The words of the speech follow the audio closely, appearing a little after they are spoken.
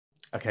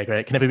Okay,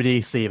 great. Can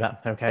everybody see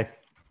that? Okay.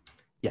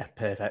 Yeah,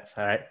 perfect.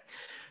 All right.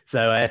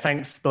 So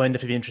thanks, Belinda,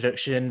 for the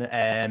introduction.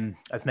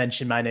 As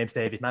mentioned, my name's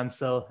David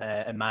Mansell,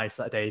 and my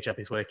sort of day job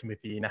is working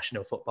with the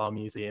National Football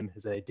Museum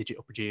as a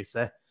digital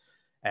producer.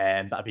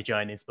 But I'll be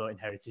joining Sporting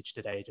Heritage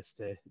today just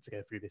to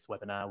go through this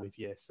webinar with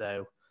you.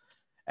 So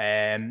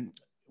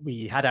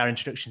we had our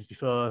introductions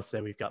before,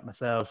 so we've got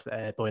myself,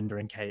 Belinda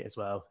and Kate as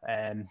well.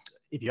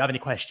 If you have any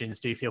questions,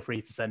 do feel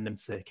free to send them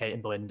to Kate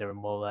and Belinda,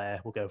 and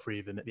we'll go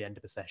through them at the end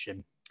of the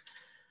session.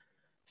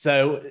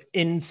 So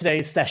in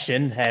today's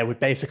session, we're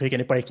basically going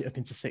to break it up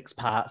into 6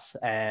 parts.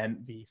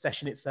 The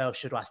session itself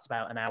should last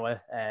about an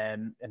hour,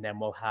 and then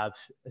we'll have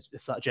a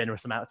sort of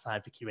generous amount of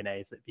time for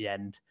Q&As at the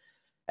end.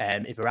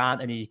 If there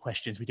aren't any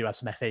questions, we do have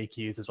some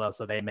FAQs as well,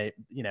 so they may,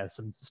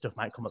 some stuff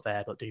might come up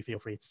there, but do feel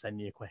free to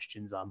send your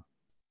questions on.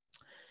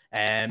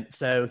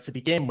 So to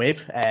begin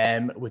with,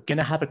 we're going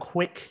to have a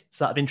quick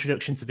sort of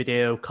introduction to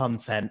video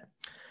content.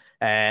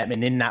 And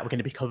in that, we're going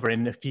to be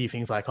covering a few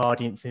things like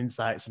audience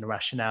insights and the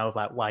rationale of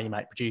like why you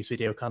might produce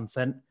video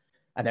content.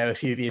 I know a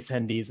few of the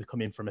attendees are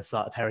coming from a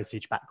sort of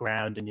heritage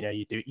background, and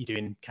you're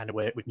doing kind of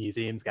work with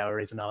museums,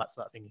 galleries, and all that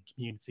sort of thing in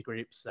community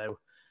groups. So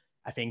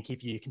I think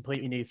if you're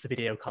completely new to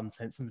video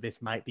content, some of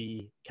this might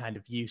be kind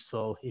of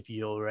useful if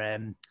you're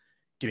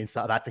doing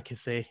sort of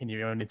advocacy in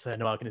your own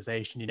internal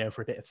organisation,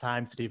 for a bit of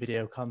time to do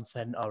video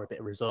content or a bit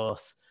of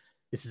resource.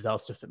 This is all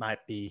stuff that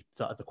might be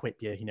sort of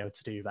equip you,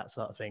 to do that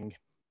sort of thing.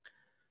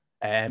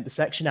 The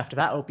section after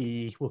that we'll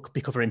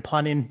be covering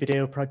planning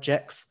video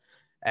projects.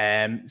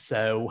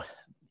 So,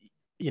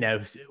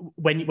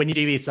 when you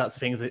do these sorts of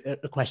things, a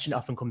question that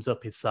often comes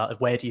up is sort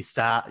of where do you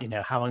start?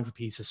 How long's a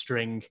piece of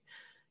string?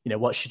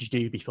 What should you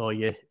do before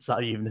you sort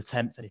of even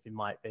attempt anything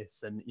like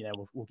this? And,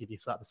 we'll give you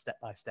sort of a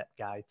step-by-step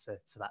guide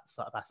to that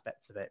sort of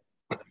aspect of it.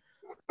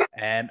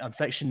 On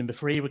section number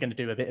 3, we're going to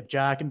do a bit of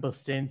jargon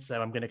busting.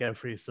 So I'm going to go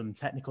through some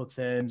technical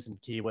terms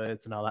and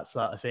keywords and all that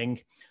sort of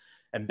thing.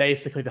 And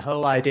basically the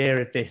whole idea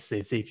of this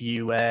is if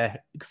you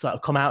sort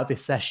of come out of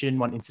this session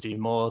wanting to do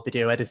more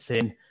video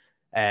editing,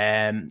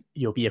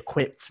 you'll be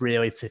equipped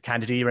really to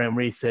kind of do your own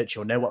research.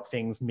 You'll know what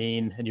things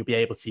mean, and you'll be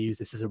able to use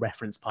this as a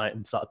reference point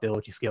and sort of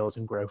build your skills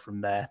and grow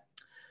from there.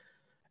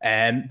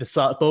 The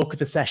sort of bulk of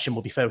the session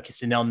will be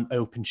focusing on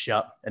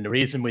OpenShot, and the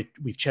reason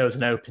we've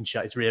chosen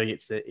OpenShot is really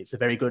it's a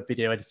very good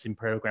video editing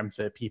program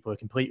for people who are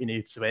completely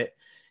new to it.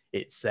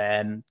 It's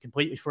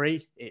completely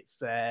free.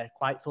 It's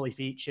quite fully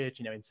featured,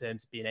 in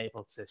terms of being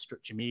able to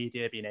structure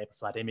media, being able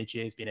to add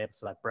images, being able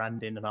to add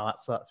branding and all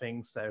that sort of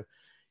thing. So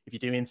if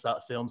you're doing sort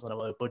of films on a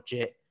low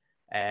budget,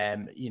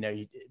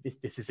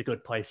 this is a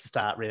good place to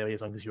start really,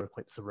 as long as you're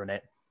equipped to run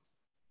it.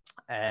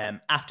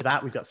 After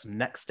that, we've got some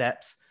next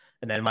steps.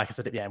 And then, like I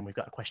said at the end, we've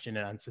got a question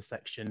and answer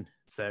section.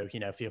 So,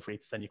 feel free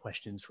to send your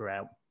questions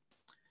throughout.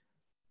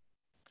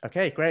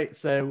 Okay, great.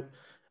 So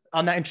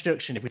on that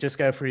introduction, if we just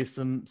go through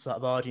some sort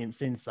of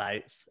audience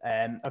insights,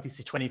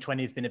 obviously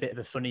 2020 has been a bit of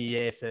a funny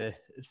year for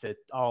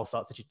all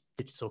sorts of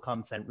digital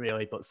content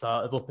really, but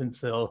sort of up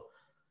until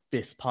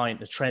this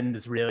point, the trend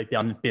has really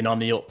been on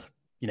the up,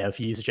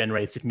 for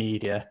user-generated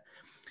media.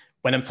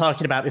 When I'm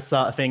talking about this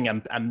sort of thing,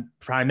 I'm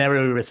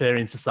primarily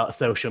referring to sort of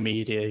social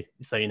media,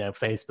 so,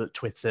 Facebook,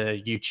 Twitter,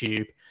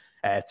 YouTube,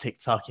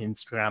 TikTok,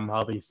 Instagram,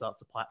 all these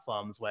sorts of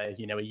platforms where,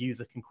 a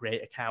user can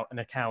create an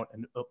account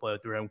and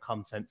upload their own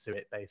content to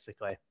it,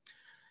 basically.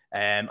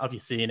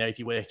 Obviously, if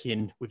you're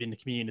working within the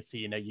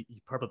community,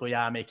 you probably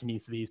are making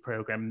use of these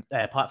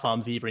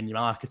platforms either in your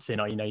marketing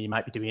or, you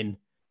might be doing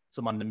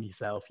some on them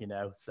yourself,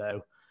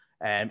 So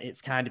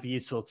it's kind of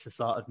useful to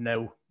sort of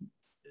know,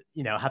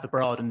 have a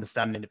broad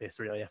understanding of this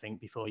really, I think,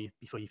 before you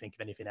think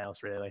of anything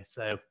else really.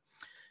 So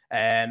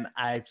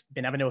I've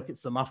been having a look at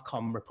some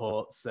Ofcom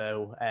reports.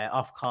 So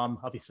Ofcom,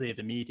 obviously,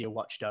 the media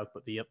watchdog,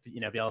 but they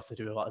also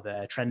do a lot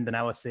of trend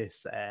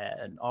analysis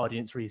and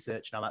audience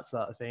research and all that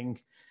sort of thing.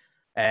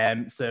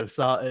 So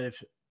sort of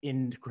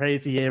in the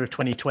crazy year of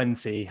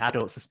 2020,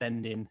 adults are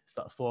spending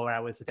sort of 4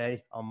 hours a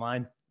day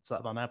online, sort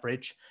of on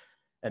average.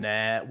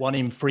 And 1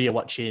 in 3 are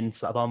watching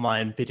sort of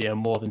online video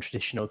more than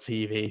traditional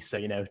TV. So,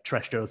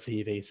 terrestrial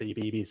TV, so your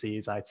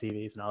BBCs,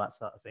 ITVs and all that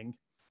sort of thing.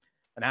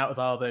 And out of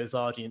all those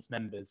audience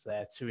members,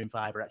 2 in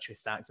 5 are actually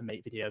starting to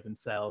make video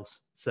themselves.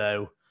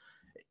 So,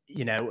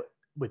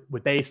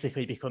 we're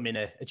basically becoming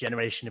a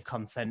generation of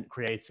content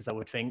creators, I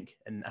would think.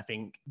 And I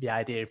think the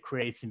idea of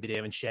creating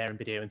video and sharing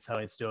video and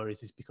telling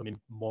stories is becoming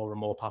more and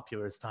more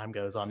popular as time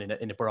goes on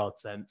in a broad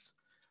sense.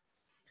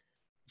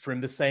 From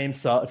the same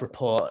sort of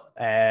report,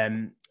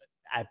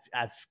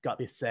 I've got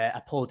this, I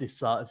pulled this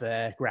sort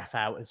of graph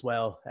out as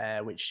well,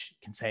 which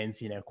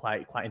contains,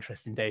 quite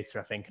interesting data,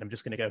 I think. And I'm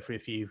just going to go through a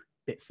few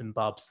bits and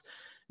bobs.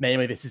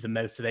 Mainly, this is a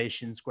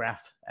motivations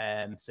graph.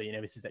 So,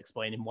 this is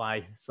explaining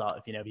why sort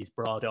of, these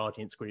broad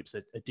audience groups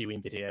are doing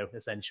video,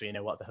 essentially,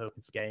 what they're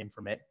hoping to gain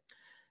from it.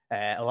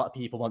 A lot of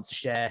people want to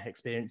share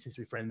experiences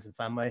with friends and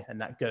family, and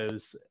that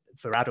goes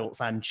for adults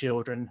and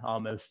children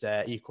almost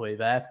equally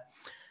there.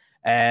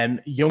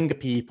 Younger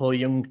people,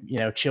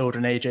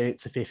 children aged 8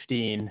 to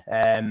 15,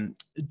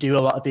 do a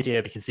lot of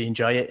video because they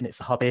enjoy it and it's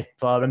a hobby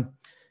for them.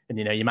 And,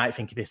 you know, you might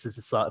think of this as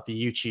a sort of the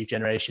YouTube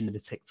generation and the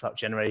TikTok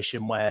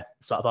generation, where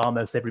sort of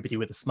almost everybody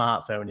with a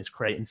smartphone is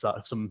creating sort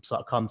of some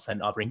sort of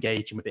content or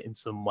engaging with it in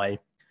some way.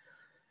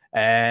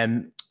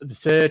 The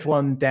third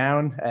one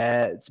down,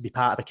 to be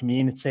part of a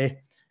community.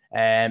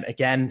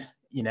 Again,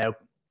 you know,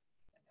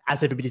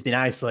 as everybody's been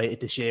isolated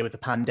this year with the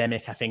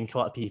pandemic, I think a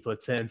lot of people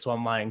have turned to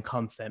online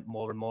content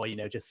more and more, you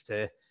know, just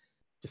to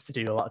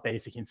do a lot of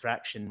basic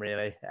interaction,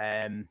 really.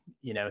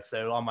 You know,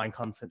 so online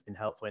content's been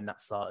helpful in that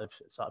sort of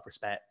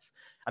respect.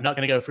 I'm not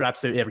going to go through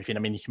absolutely everything. I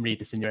mean, you can read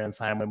this in your own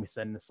time when we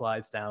send the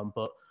slides down,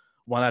 but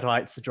one I'd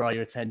like to draw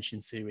your attention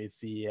to is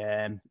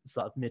the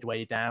sort of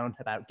midway down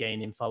about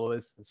gaining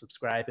followers and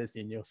subscribers,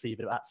 and you'll see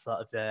that that's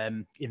sort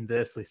of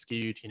inversely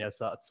skewed, you know,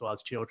 sort of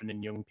towards children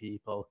and young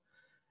people.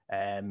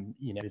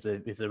 You know,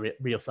 there's a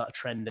real sort of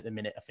trend at the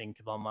minute, I think,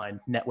 of online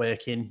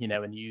networking, you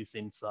know, and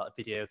using sort of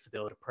video to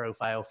build a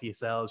profile for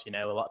yourselves. You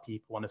know, a lot of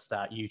people want to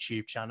start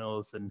YouTube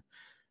channels and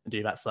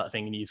do that sort of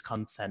thing and use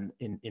content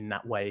in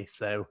that way.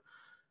 So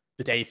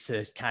the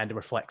data kind of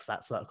reflects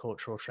that sort of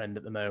cultural trend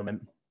at the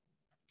moment.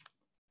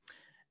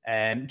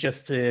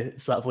 Just to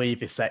sort of leave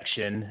this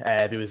section,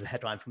 there was a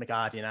headline from a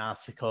Guardian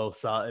article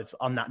sort of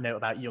on that note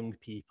about young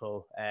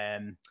people.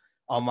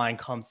 Online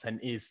content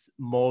is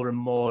more and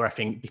more, I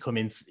think,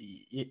 becoming,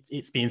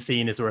 it's being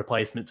seen as a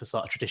replacement for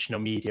sort of traditional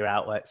media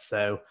outlets.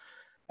 So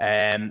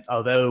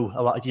although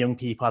a lot of young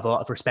people have a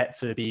lot of respect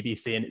for the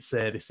BBC and its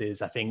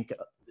services, I think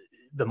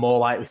they're more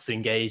likely to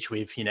engage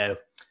with, you know,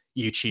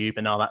 YouTube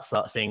and all that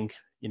sort of thing,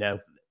 you know,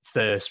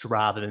 first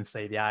rather than,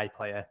 say, the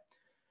iPlayer.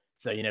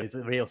 So, you know, there's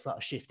a real sort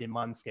of shift in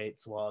landscape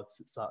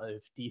towards sort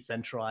of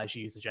decentralized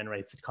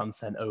user-generated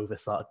content over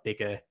sort of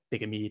bigger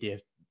media,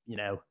 you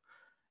know,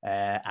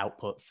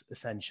 outputs,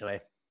 essentially.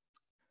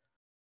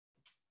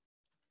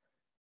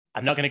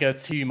 I'm not going to go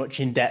too much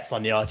in depth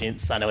on the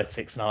audience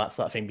analytics and all that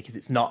sort of thing, because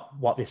it's not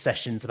what this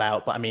session's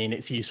about. But I mean,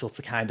 it's useful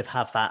to kind of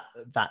have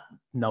that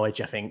knowledge,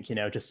 I think, you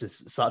know, just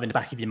as sort of in the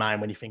back of your mind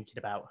when you're thinking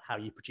about how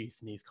you're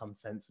producing these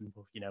contents and,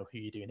 you know, who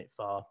you're doing it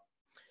for.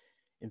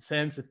 In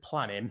terms of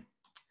planning,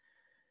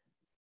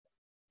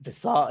 the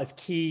sort of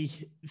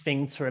key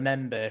thing to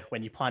remember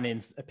when you're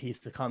planning a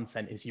piece of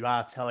content is you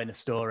are telling a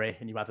story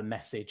and you have a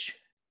message,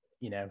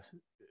 you know,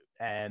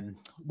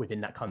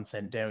 within that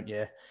content, don't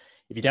you?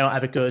 If you don't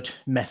have a good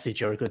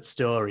message or a good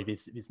story,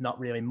 there's not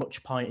really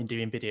much point in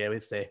doing video,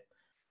 is there?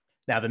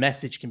 Now, the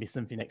message can be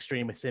something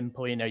extremely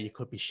simple. You know, you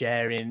could be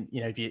sharing,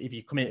 you know, if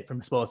you come in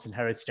from a sporting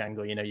heritage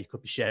angle, you know, you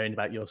could be sharing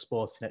about your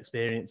sporting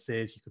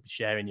experiences, you could be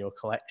sharing your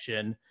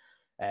collection,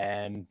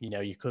 you know,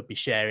 you could be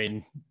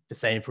sharing the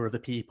same for other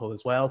people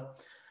as well.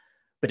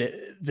 But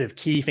the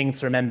key thing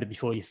to remember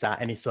before you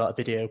start any sort of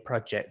video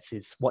projects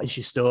is, what is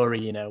your story?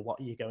 You know, what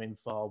are you going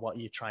for? What are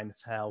you trying to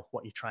tell?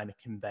 What are you trying to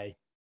convey?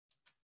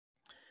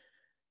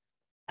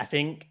 I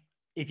think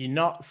if you're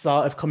not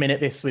sort of coming at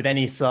this with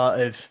any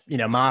sort of, you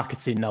know,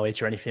 marketing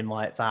knowledge or anything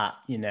like that,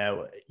 you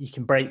know, you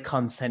can break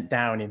content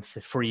down into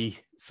 3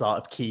 sort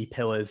of key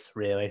pillars,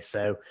 really.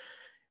 So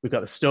we've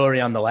got the story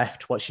on the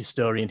left. What's your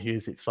story and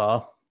who's it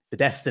for? The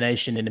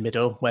destination in the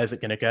middle, where's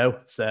it going to go?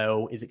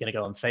 So is it going to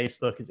go on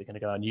Facebook? Is it going to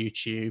go on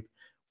YouTube?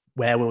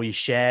 Where will you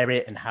share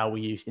it? And how will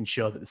you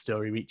ensure that the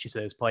story reaches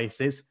those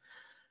places?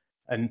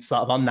 And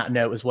sort of on that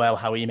note as well,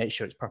 how will you make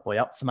sure it's properly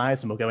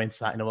optimized? And we'll go into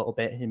that in a little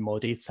bit in more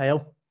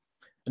detail.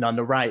 And on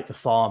the right, the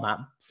format.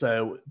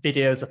 So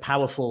video is a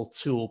powerful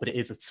tool, but it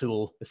is a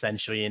tool,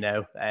 essentially, you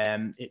know.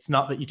 It's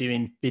not that you're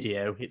doing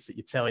video, it's that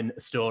you're telling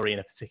a story in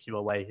a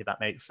particular way, if that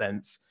makes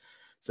sense.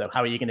 So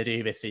how are you going to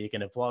do this? Are you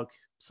going to vlog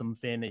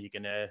something? Are you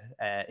going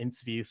to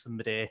interview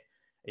somebody?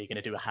 Are you going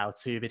to do a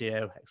how-to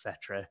video,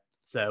 etc.?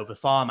 So the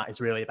format is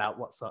really about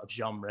what sort of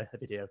genre a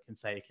video can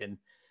take, and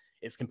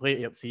it's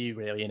completely up to you,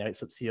 really. You know,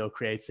 it's up to your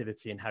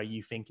creativity and how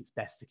you think it's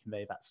best to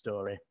convey that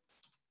story.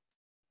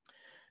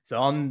 So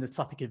on the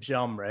topic of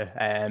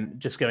genre,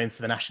 just going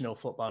to the National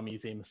Football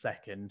Museum a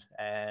second,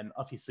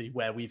 obviously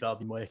where we've all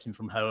been working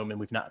from home and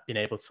we've not been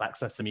able to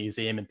access the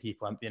museum and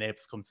people haven't been able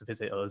to come to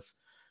visit us,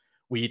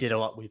 we did a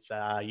lot with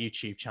our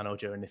YouTube channel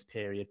during this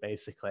period,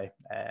 basically.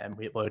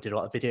 We uploaded a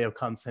lot of video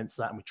content to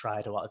that, and we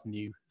tried a lot of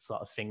new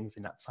sort of things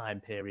in that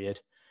time period.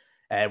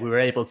 We were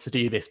able to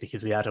do this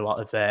because we had a lot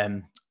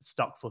of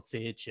stock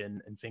footage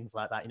and things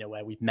like that, you know,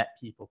 where we've met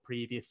people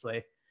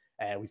previously.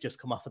 We've just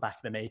come off the back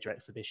of a major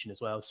exhibition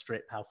as well,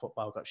 Strip, How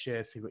Football Got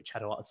Shirty, which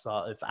had a lot of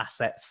sort of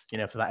assets, you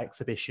know, for that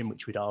exhibition,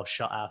 which we'd all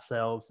shot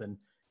ourselves, and,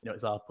 you know, it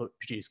was all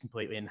produced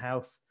completely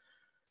in-house.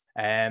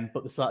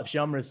 But the sort of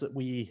genres that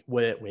we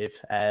work with,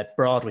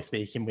 broadly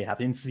speaking, we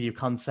have interview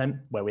content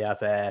where we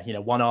have, you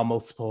know, one or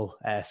multiple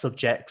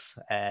subjects,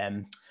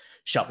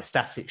 shot with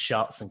static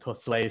shots and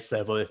cutaways.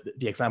 So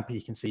the example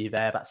you can see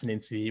there, that's an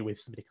interview with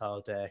somebody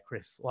called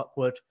Chris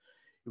Lockwood,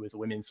 who was a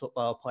women's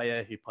football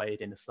player who played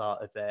in a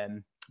sort of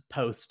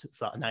post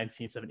sort of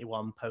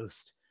 1971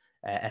 post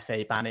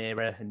FA ban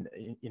era, and,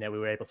 you know, we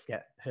were able to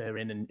get her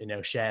in and, you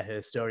know, share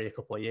her story a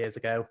couple of years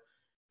ago.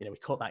 You know, we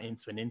cut that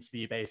into an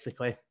interview,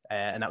 basically,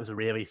 and that was a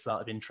really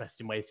sort of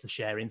interesting way to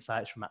share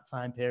insights from that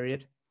time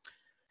period.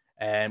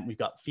 We've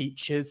got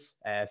features.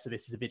 So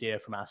this is a video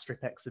from our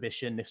strip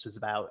exhibition. This was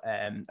about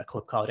a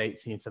club called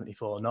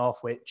 1874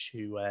 Northwich,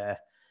 who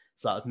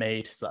sort of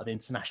made sort of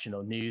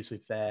international news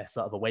with their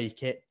sort of away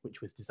kit,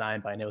 which was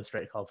designed by an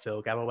illustrator called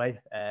Phil Galloway.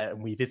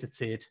 And we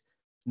visited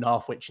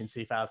Northwich in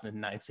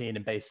 2019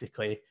 and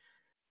basically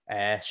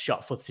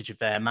shot footage of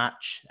their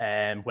match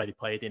where they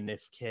played in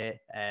this kit.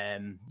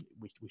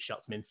 We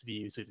shot some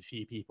interviews with a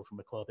few people from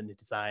the club and the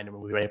design, and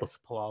we were able to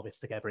pull all this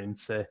together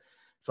into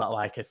sort of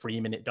like a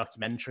 3-minute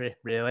documentary,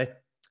 really.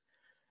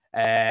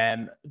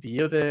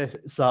 The other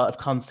sort of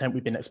content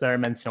we've been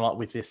experimenting a lot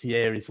with this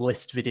year is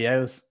list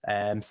videos.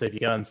 So if you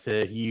go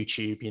onto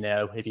YouTube, you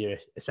know,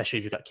 especially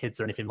if you've got kids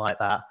or anything like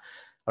that,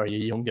 or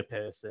you're a younger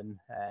person,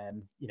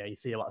 you know, you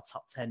see a lot of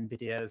top 10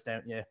 videos,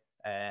 don't you?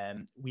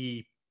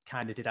 We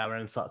kind of did our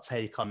own sort of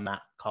take on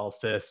that called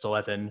First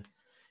 11.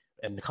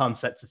 And the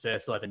concept of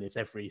First 11 is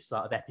every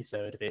sort of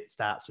episode of it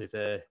starts with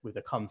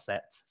a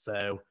concept.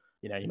 So,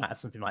 you know, you might have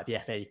something like the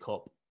FA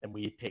Cup, and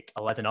we pick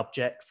 11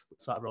 objects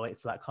sort of related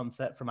to that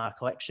concept from our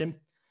collection.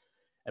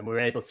 And we were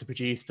able to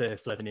produce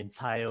First 11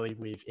 entirely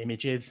with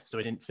images. So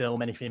we didn't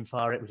film anything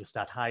for it. We just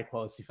had high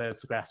quality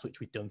photographs, which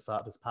we'd done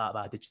sort of as part of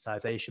our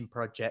digitization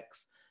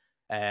projects.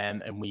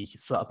 And we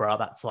sort of brought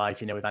that to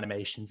life, you know, with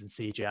animations and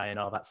CGI and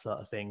all that sort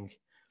of thing.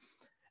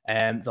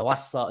 The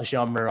last sort of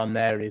genre on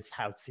there is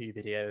how-to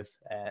videos,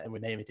 and we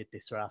mainly did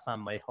this for our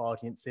family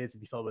audiences.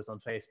 If you follow us on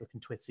Facebook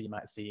and Twitter, you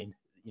might have seen,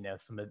 you know,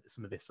 some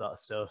of this sort of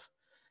stuff.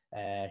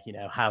 You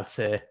know, how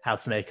to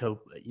make a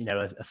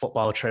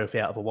football trophy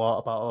out of a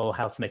water bottle,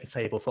 how to make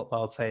a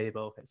football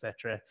table,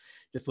 etc.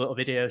 Just little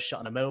videos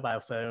shot on a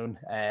mobile phone,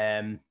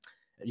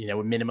 you know,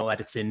 with minimal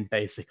editing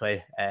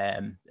basically.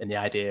 And the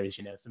idea is,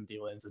 you know, somebody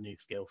learns a new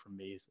skill from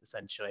these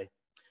essentially.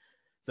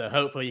 So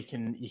hopefully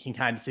you can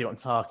kind of see what I'm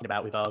talking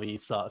about with all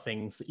these sort of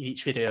things.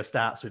 Each video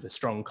starts with a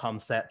strong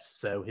concept.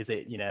 So is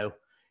it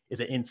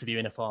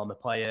interviewing a former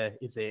player?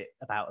 Is it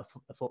about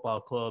a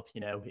football club?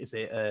 You know, is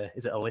it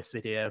a list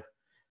video?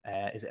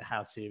 Is it a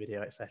how-to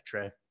video,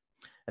 etc.?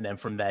 And then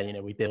from there, you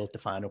know, we build the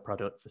final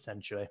product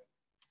essentially.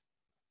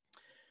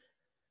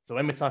 So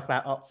when we talk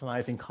about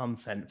optimizing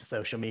content for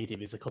social media,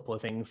 there's a couple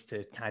of things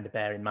to kind of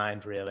bear in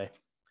mind, really.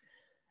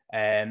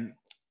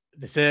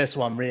 The first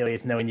one really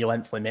is knowing your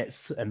length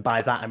limits. And by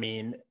that, I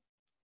mean,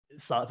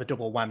 sort of a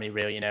double whammy,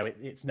 really. You know,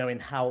 it's knowing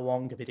how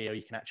long a video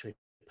you can actually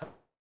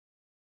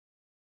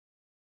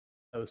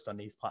post on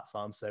these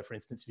platforms. So for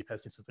instance, if you're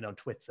posting something on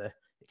Twitter,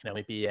 it can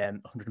only be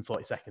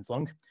 140 seconds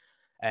long.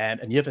 And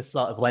the other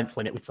sort of length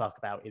limit we talk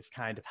about is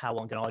kind of how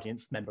long an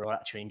audience member will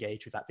actually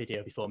engage with that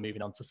video before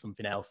moving on to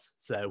something else.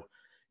 So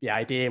the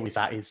idea with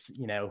that is,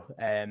 you know,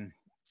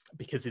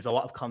 because there's a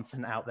lot of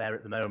content out there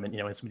at the moment, you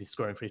know, when somebody's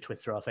scrolling through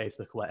Twitter or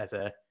Facebook or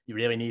whatever, you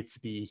really need to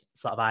be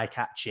sort of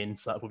eye-catching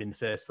sort of within the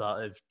first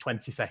sort of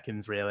 20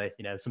 seconds, really.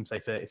 You know, some say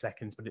 30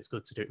 seconds, but it's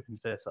good to do it within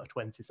the first sort of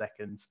 20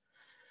 seconds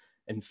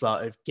and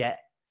sort of get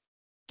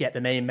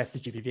the main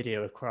message of your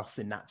video across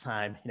in that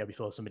time, you know,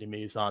 before somebody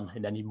moves on,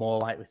 and then you're more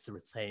likely to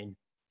retain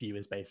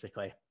viewers,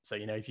 basically. So,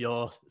 you know, if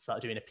you're sort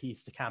of doing a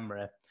piece to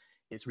camera,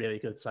 it's really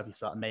good to have your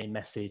sort of main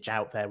message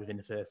out there within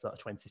the first sort of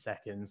 20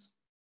 seconds.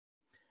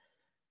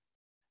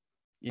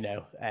 You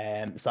know,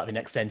 sort of an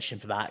extension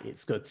for that,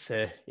 it's good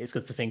to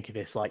think of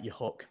this like your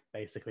hook,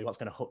 basically. What's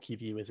going to hook your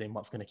viewers in?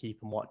 What's going to keep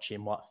them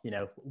watching? What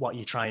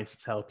you're trying to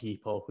tell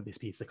people with this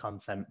piece of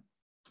content.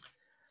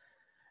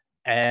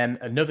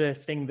 Another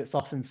thing that's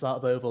often sort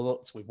of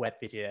overlooked with web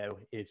video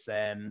is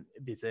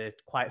there's a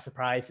quite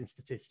surprising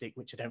statistic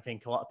which I don't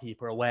think a lot of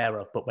people are aware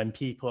of. But when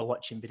people are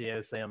watching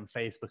videos, say on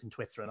Facebook and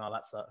Twitter and all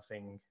that sort of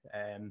thing,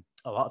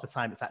 a lot of the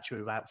time it's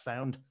actually without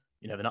sound.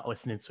 You know, they're not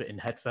listening to it in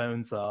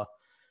headphones or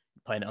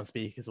playing it on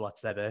speakers or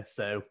whatever.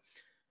 So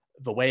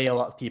the way a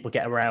lot of people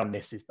get around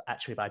this is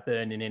actually by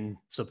burning in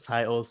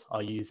subtitles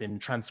or using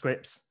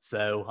transcripts.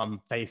 So on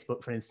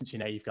Facebook, for instance, you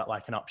know, you've got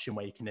like an option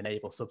where you can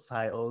enable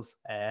subtitles.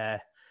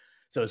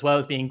 So as well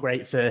as being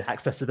great for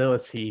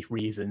accessibility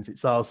reasons,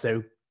 it's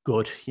also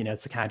good, you know,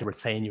 to kind of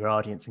retain your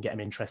audience and get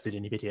them interested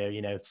in your video,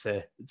 you know,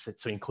 to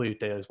include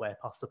those where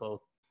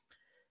possible.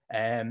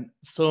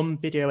 Some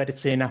video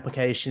editing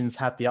applications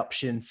have the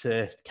option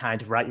to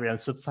kind of write your own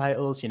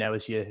subtitles, you know,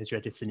 as you're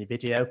editing your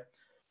video.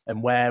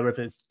 And where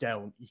others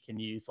don't, you can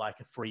use like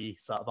a free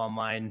sort of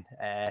online,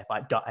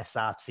 like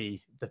 .srt.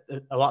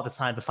 A lot of the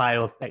time, the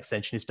file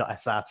extension is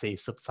 .srt,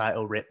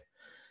 subtitle rip.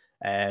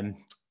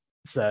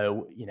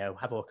 So, you know,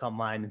 have a look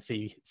online and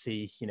see,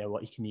 you know,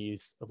 what you can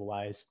use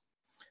otherwise.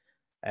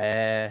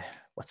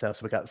 What else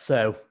have we got?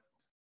 So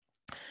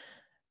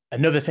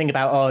another thing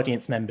about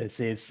audience members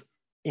is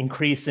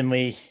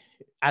increasingly,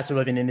 as we're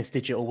living in this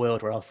digital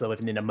world, we're also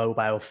living in a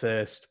mobile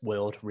first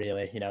world,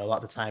 really. You know, a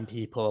lot of the time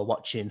people are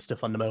watching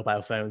stuff on the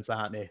mobile phones,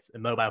 aren't they?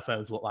 And mobile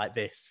phones look like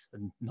this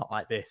and not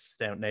like this,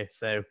 don't they?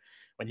 So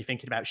when you're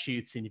thinking about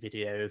shooting your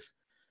videos,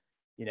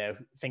 you know,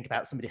 think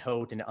about somebody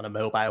holding it on a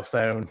mobile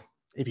phone.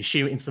 If you're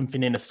shooting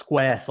something in a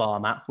square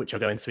format, which I'll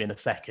go into in a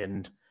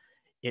second,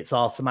 it's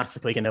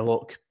automatically going to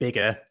look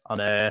bigger on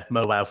a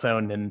mobile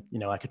phone than, you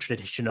know, like a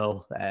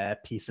traditional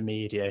piece of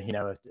media, you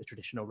know, a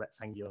traditional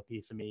rectangular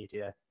piece of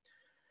media.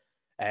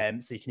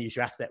 So you can use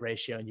your aspect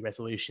ratio and your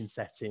resolution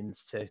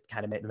settings to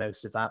kind of make the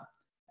most of that.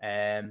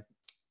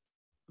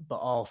 But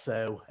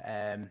also,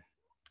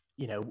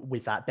 you know,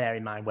 with that, bear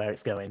in mind where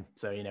it's going.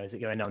 So, you know, is it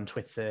going on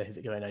Twitter? Is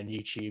it going on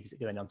YouTube? Is it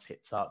going on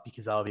TikTok?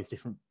 Because all these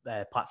different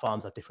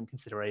platforms have different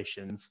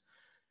considerations,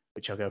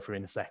 which I'll go through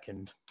in a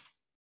second.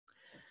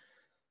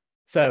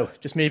 So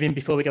just moving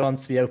before we go on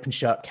to the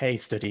OpenShot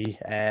case study,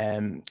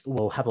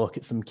 we'll have a look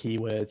at some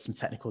keywords, some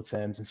technical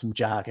terms and some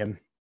jargon.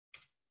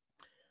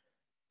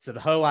 So the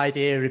whole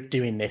idea of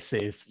doing this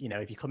is, you know,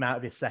 if you come out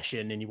of this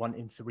session and you're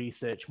wanting to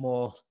research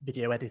more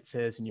video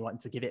editors and you want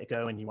to give it a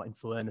go and you want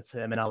to learn the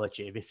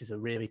terminology, this is a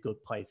really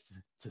good place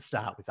to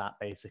start with that,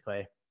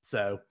 basically.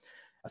 So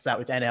I'll start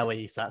with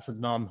NLE, so that's a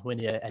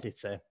non-linear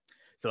editor.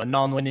 So a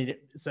non-linear,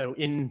 so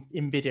in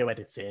video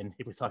editing,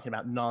 if we're talking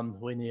about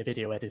non-linear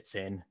video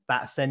editing,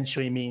 that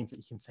essentially means that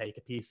you can take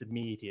a piece of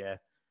media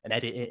and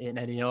edit it in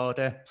any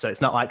order. So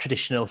it's not like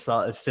traditional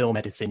sort of film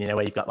editing, you know,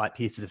 where you've got like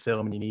pieces of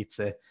film and you need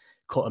to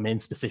cut them in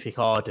specific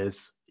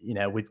orders. You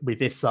know, with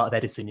this sort of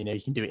editing, you know,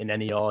 you can do it in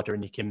any order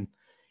and you can,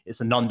 it's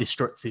a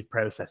non-destructive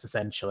process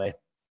essentially.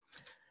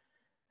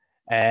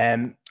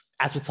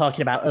 As we're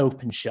talking about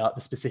OpenShot,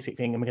 the specific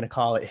thing I'm going to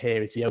call it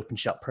here is the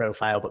OpenShot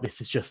profile, but this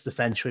is just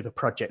essentially the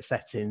project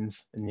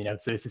settings. And, you know,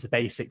 so this is a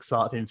basic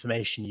sort of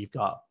information you've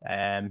got,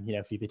 you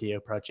know, for your video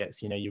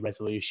projects, you know, your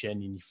resolution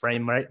and your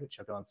frame rate, which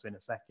I'll go on to in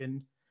a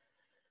second.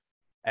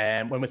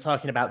 When we're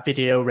talking about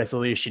video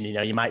resolution, you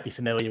know, you might be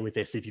familiar with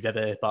this if you've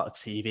ever bought a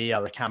TV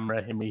or a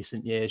camera in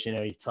recent years. You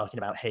know, you're talking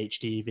about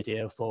HD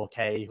video,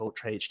 4K,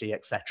 Ultra HD,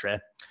 etc.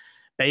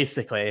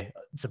 Basically,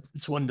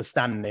 to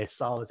understand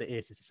this, all as it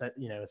is,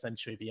 you know,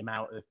 essentially the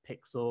amount of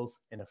pixels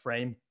in a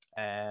frame.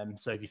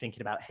 So if you're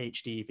thinking about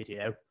HD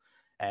video,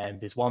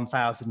 there's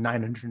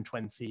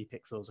 1,920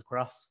 pixels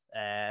across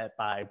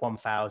by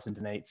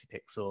 1,080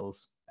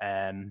 pixels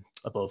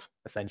above,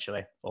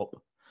 essentially, up.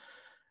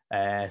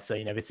 So,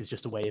 you know, this is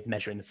just a way of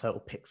measuring the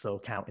total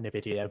pixel count in a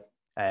video.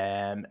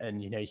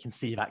 And, you know, you can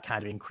see that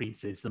kind of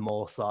increases the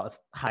more sort of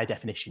high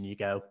definition you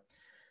go.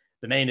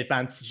 The main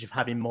advantage of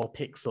having more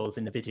pixels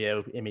in the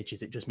video image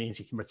is it just means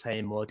you can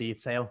retain more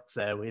detail.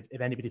 So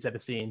if anybody's ever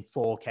seen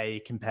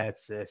 4K compared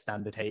to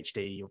standard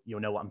HD, you'll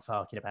know what I'm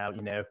talking about.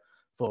 You know,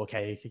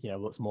 4K, you know,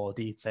 looks more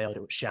detailed, it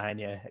looks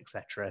shinier,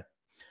 etc.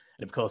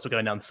 And of course, we're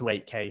going on to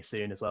 8K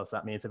soon as well. So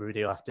that means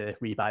everybody will have to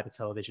rebuy the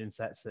television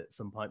sets at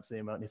some point soon.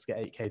 We won't need to get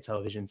 8K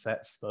television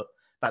sets, but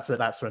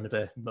that's for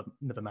another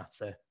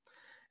matter.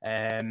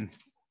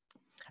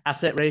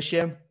 Aspect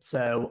ratio.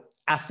 So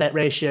aspect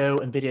ratio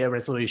and video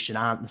resolution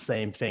aren't the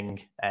same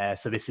thing.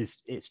 So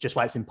it's just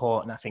why it's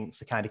important, I think,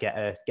 to kind of get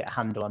a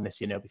handle on this,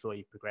 you know, before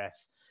you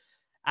progress.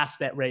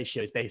 Aspect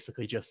ratio is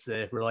basically just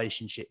the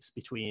relationships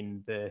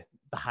between the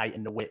height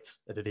and the width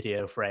of a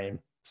video frame.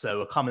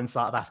 So a common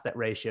sort of aspect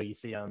ratio you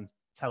see on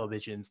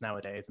televisions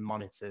nowadays and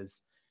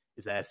monitors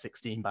is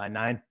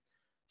 16:9.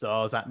 So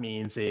all that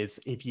means is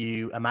if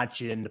you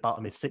imagine the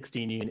bottom is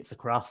 16 units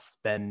across,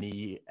 then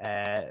the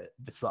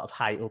sort of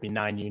height will be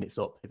 9 units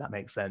up, if that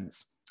makes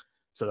sense.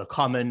 So a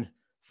common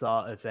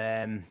sort of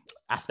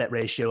aspect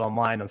ratio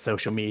online on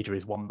social media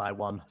is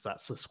 1:1. So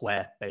that's a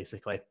square,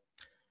 basically.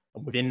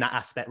 And within that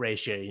aspect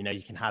ratio, you know,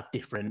 you can have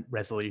different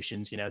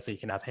resolutions, you know, so you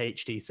can have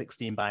HD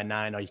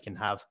 16:9, or you can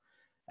have,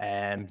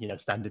 you know,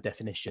 standard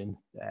definition,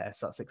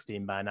 sort of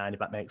 16:9, if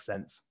that makes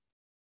sense.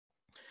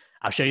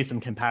 I'll show you some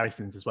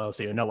comparisons as well,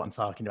 so you'll know what I'm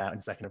talking about in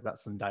a second. I've got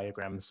some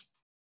diagrams.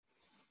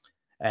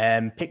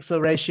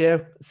 Pixel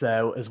ratio.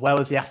 So as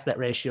well as the aspect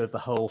ratio of the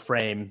whole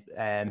frame,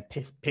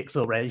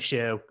 pixel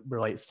ratio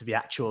relates to the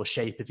actual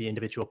shape of the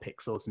individual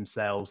pixels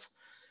themselves.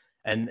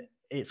 And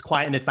it's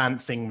quite an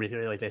advanced thing,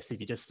 really, this.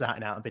 If you're just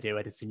starting out in video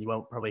editing, you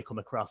won't probably come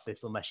across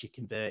this unless you're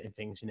converting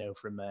things, you know,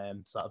 from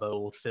sort of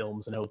old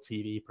films and old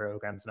TV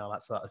programs and all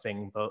that sort of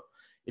thing. But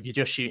if you're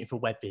just shooting for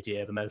web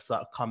video, the most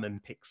sort of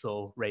common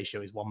pixel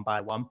ratio is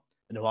 1:1.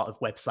 And a lot of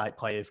website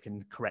players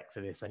can correct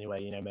for this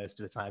anyway, you know, most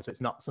of the time. So it's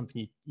not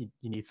something you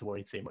need to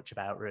worry too much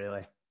about,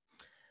 really.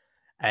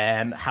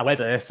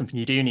 However, something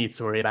you do need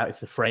to worry about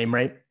is the frame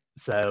rate.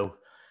 So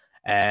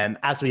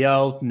as we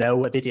all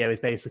know, a video is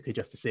basically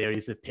just a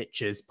series of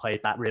pictures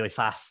played back really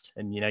fast.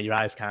 And, you know, your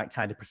eyes can't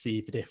kind of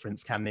perceive the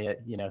difference, can they,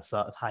 at, you know,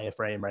 sort of higher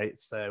frame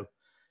rates. So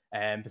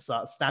the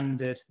sort of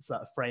standard sort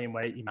of frame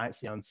rate you might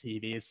see on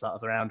TV is sort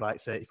of around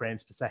like 30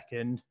 frames per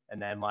second.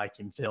 And then like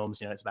in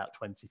films, you know, it's about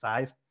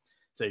 25.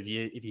 So if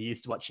you're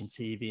used to watching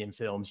TV and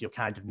films, you'll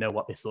kind of know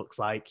what this looks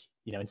like,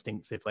 you know,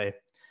 instinctively.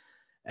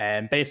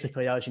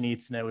 Basically, all you need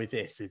to know with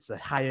this is the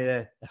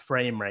higher the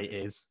frame rate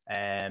is,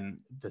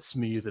 the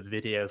smoother the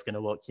video is going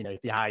to look. You know,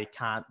 the eye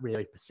can't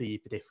really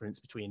perceive the difference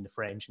between the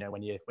frames. You know,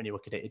 when you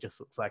look at it, it just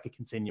looks like a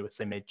continuous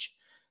image,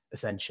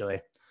 essentially.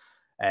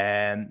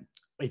 If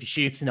you're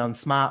shooting on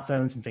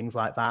smartphones and things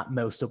like that,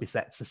 most will be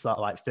set to sort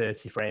of like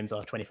 30 frames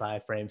or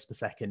 25 frames per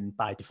second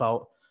by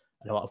default.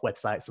 And a lot of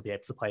websites will be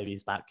able to play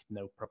these back,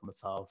 no problem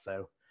at all.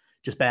 So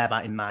just bear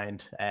that in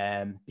mind,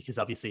 because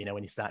obviously, you know,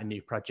 when you start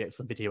new projects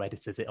and video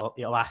editors,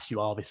 it'll ask you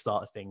all this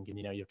sort of thing, and,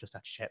 you know, you'll just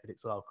have to check that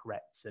it's all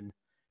correct and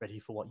ready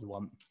for what you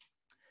want.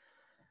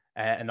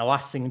 And the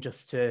last thing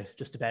just to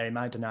bear in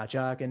mind on our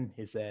jargon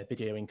is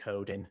video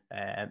encoding.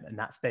 And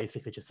that's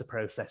basically just a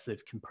process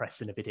of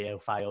compressing a video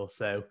file.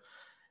 So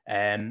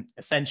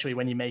essentially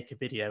when you make a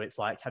video, it's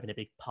like having a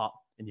big pot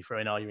and you're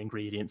throwing all your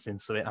ingredients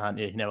into it, aren't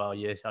you? You know, all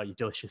your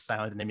delicious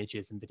sound and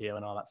images and video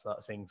and all that sort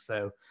of thing.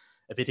 So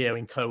a video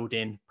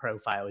encoding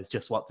profile is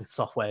just what the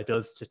software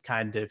does to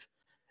kind of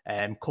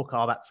cook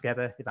all that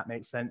together, if that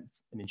makes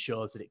sense, and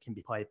ensures that it can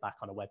be played back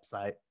on a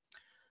website.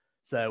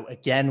 So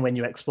again, when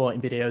you're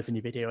exporting videos in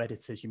your video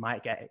editors, you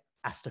might get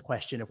asked a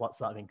question of what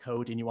sort of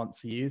encoding you want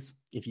to use.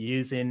 If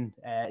you're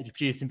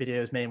producing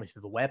videos mainly for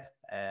the web,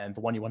 the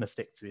one you want to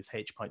stick to is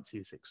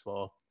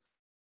H.264.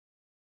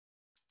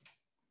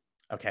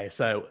 Okay,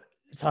 so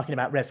talking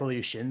about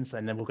resolutions,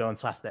 and then we'll go on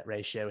to aspect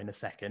ratio in a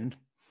second.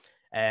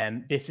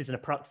 This is an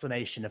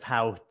approximation of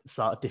how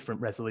sort of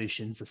different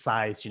resolutions are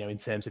sized, you know, in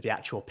terms of the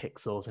actual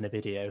pixels in a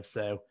video.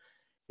 So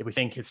if we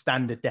think of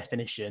standard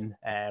definition,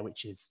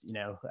 which is, you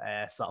know,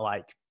 sort of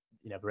like,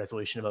 you know, the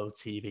resolution of old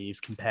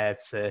TVs compared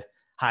to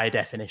high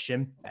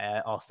definition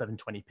or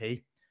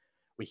 720p,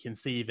 we can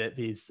see that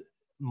there's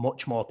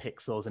much more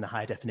pixels in a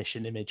high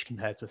definition image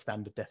compared to a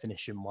standard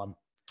definition one.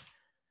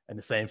 And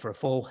the same for a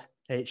full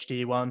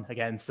HD one.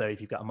 Again, so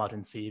if you've got a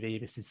modern TV,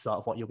 this is sort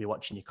of what you'll be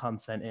watching your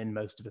content in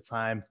most of the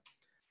time.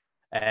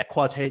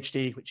 Quad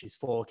HD, which is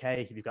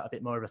 4K. If you've got a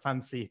bit more of a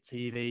fancy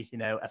TV, you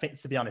know, I think,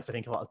 to be honest, I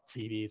think a lot of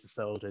TVs are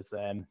sold as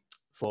 4K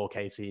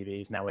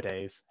TVs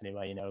nowadays.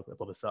 Anyway, you know,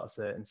 above a sort of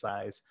certain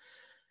size.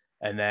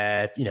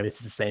 And you know, this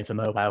is the same for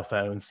mobile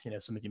phones. You know,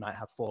 some of you might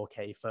have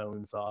 4K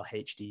phones or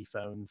HD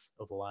phones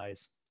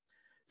otherwise.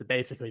 So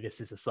basically,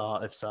 this is a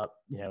sort of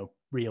you know,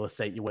 real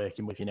estate you're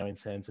working with, you know, in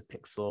terms of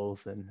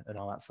pixels and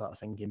all that sort of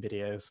thing in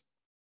videos.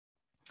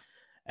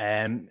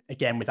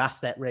 Again, with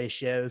aspect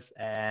ratios,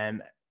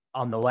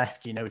 on the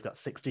left, you know, we've got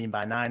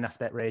 16:9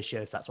 aspect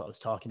ratio. So that's what I was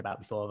talking about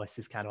before. This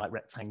is kind of like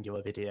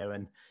rectangular video.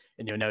 And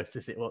you'll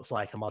notice it looks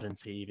like a modern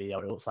TV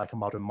or it looks like a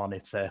modern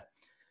monitor.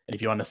 And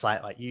if you're on a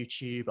site like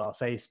YouTube or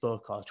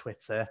Facebook or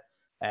Twitter,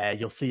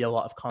 you'll see a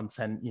lot of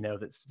content, you know,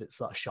 that's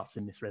sort of shot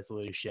in this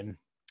resolution.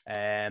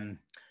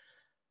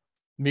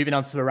 Moving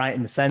on to the right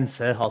in the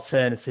center,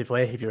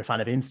 alternatively, if you're a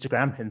fan of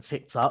Instagram and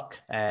TikTok,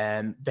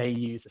 they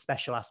use a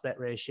special aspect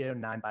ratio,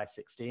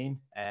 9:16,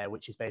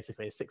 which is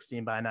basically a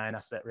 16:9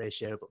 aspect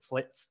ratio, but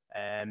flipped,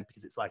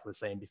 because it's like I was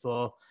saying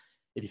before.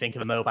 If you think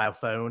of a mobile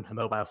phone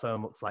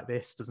looks like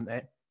this, doesn't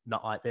it?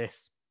 Not like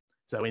this.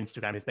 So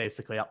Instagram is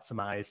basically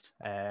optimized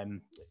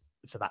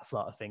for that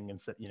sort of thing. And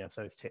so, you know,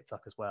 so is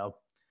TikTok as well.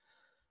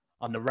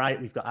 On the right,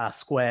 we've got our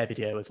square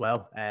video as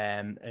well.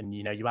 And,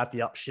 you know, you have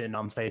the option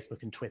on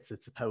Facebook and Twitter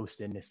to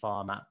post in this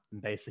format.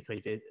 And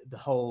basically the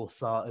whole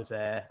sort of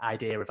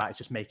idea of that is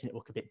just making it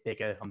look a bit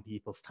bigger on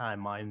people's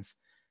timelines.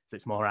 So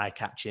it's more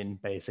eye-catching,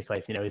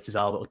 basically. You know, this is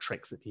all little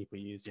tricks that people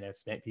use, you know,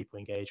 to make people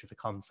engage with the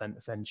content,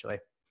 essentially.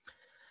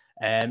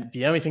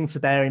 The only thing to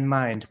bear in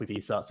mind with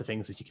these sorts of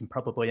things, as you can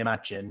probably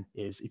imagine,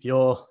 is if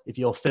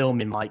you're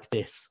filming like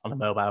this on a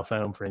mobile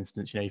phone, for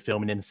instance, you know, you're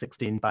filming in a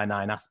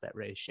 16:9 aspect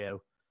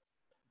ratio,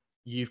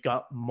 you've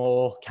got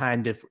more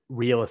kind of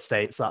real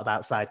estate sort of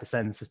outside the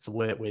sensor to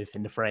work with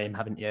in the frame,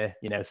 haven't you?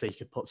 You know, so you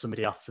could put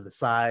somebody off to the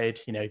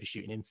side, you know, if you're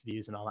shooting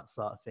interviews and all that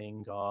sort of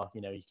thing, or,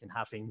 you know, you can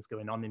have things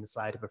going on in the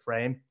side of a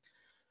frame.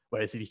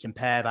 Whereas if you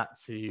compare that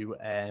to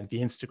the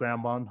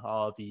Instagram one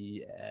or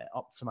the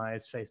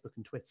optimized Facebook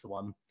and Twitter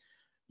one,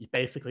 you've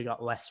basically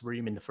got less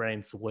room in the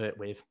frame to work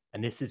with.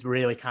 And this is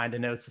really kind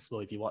of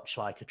noticeable if you watch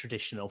like a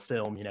traditional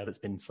film, you know, that's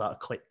been sort of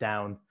clipped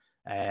down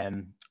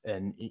and,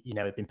 you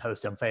know, been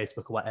posted on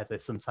Facebook or whatever.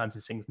 Sometimes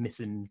there's things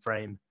missing in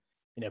frame,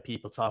 you know,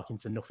 people talking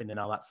to nothing and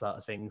all that sort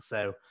of thing.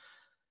 So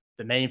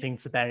the main thing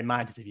to bear in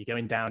mind is if you're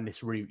going down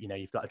this route, you know,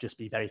 you've got to just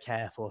be very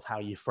careful of how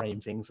you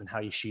frame things and how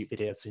you shoot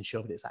videos to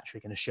ensure that it's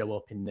actually going to show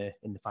up in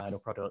the final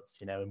product,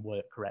 you know, and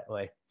work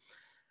correctly.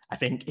 I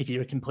think if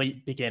you're a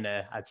complete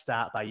beginner, I'd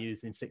start by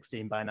using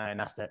 16:9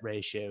 aspect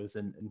ratios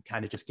and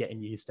kind of just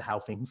getting used to how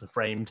things are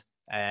framed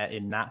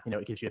in that. You know,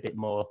 it gives you a bit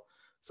more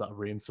sort of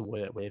room to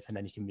work with, and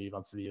then you can move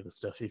on to the other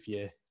stuff if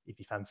you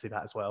fancy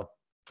that as well.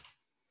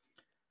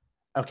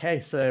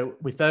 Okay, so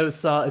with those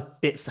sort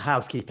of bits of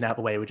housekeeping out of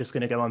the way, we're just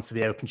going to go on to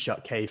the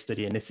OpenShot case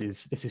study, and this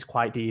is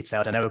quite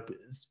detailed. I know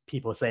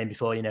people were saying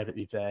before, you know, that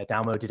we've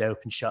downloaded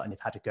OpenShot and they've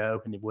had a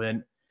go and they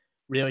weren't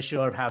really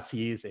sure of how to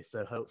use it.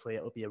 So hopefully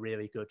it will be a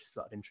really good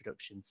sort of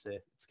introduction to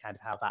kind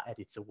of how that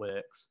editor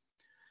works.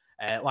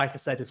 Like I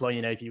said as well,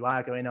 you know, if you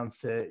are going on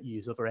to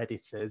use other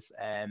editors,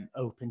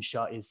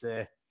 OpenShot is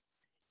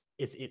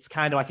it's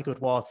kind of like a good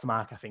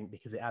watermark, I think,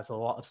 because it has a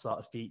lot of sort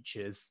of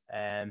features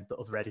that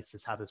other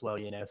editors have as well,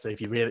 you know. So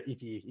if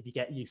you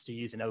get used to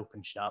using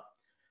OpenShot,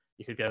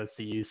 you could go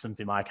to use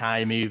something like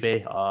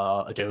iMovie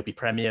or Adobe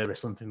Premiere or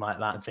something like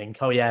that and think,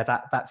 oh yeah,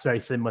 that's very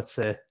similar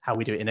to how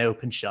we do it in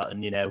OpenShot,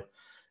 and you know,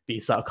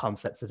 these sort of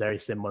concepts are very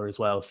similar as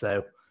well.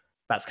 So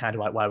that's kind of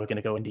like why we're going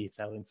to go in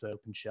detail into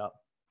OpenShot.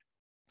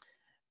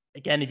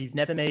 Again, if you've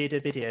never made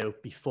a video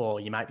before,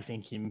 you might be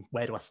thinking,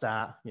 where do I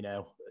start? You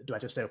know, do I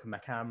just open my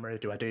camera?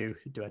 Do I do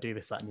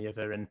this, that, and the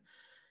other? And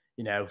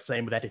You know,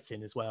 same with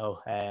editing as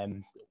well.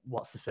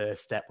 What's the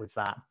first step with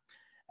that?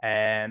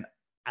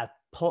 I've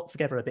put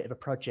together a bit of a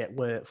project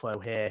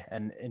workflow here,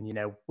 and you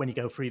know, when you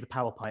go through the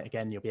PowerPoint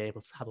again, you'll be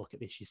able to have a look at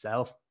this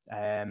yourself.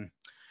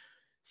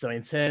 So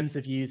in terms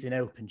of using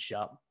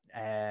OpenShot,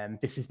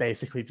 this is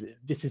basically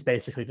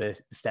the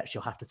steps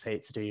you'll have to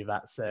take to do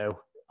that. So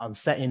on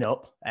setting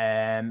up,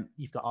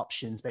 you've got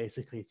options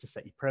basically to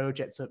set your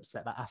project up,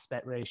 set that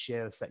aspect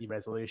ratio, set your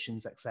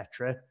resolutions,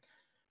 etc.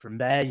 From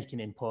there, you can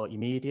import your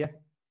media.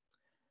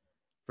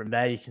 From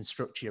there, you can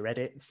structure your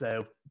edit.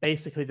 So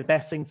basically, the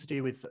best thing to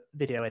do with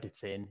video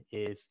editing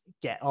is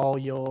get all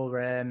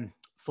your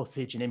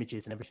footage and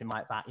images and everything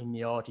like that in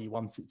the order you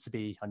want it to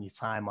be on your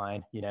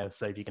timeline. You know,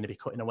 so if you're going to be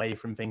cutting away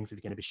from things, if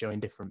you're going to be showing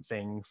different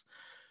things,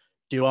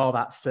 do all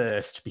that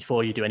first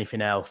before you do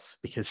anything else,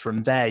 because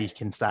from there you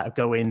can start to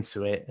go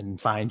into it and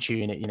fine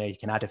tune it. You know, you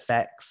can add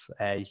effects,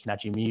 you can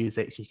add your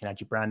music, you can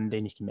add your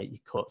branding, you can make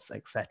your cuts,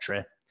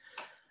 etc.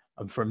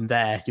 And from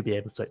there, you'll be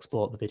able to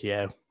export the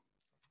video.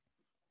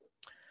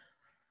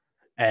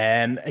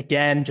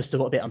 Again, just a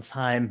little bit on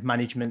time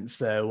management.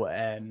 So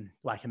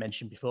like I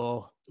mentioned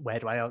before, where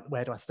do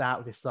I start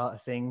with this sort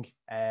of thing?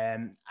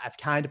 I've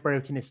kind of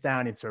broken this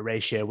down into a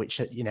ratio,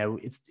 which, you know,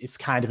 it's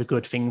kind of a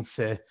good thing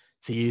to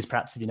use,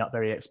 perhaps if you're not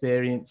very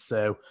experienced.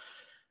 So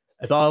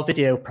of all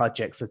video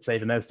projects, I'd say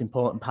the most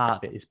important part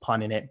of it is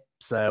planning it.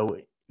 So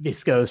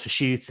this goes for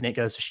shooting, it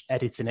goes for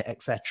editing it,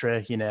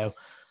 etc. You know,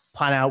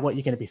 plan out what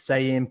you're going to be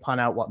saying, plan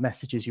out what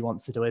messages you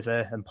want to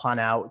deliver, and plan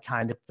out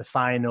kind of the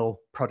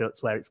final product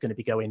where it's going to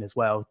be going as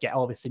well. Get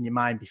all this in your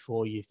mind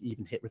before you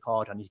even hit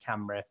record on your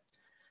camera.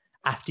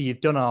 After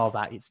you've done all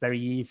that, it's very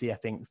easy, I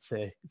think,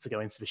 to go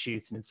into the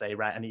shooting and say,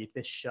 right, I need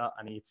this shot,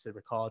 I need to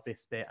record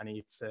this bit, I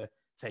need to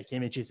take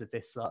images of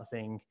this sort of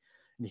thing.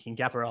 And you can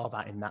gather all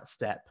that in that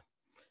step.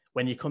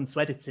 When you come to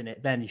editing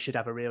it, then you should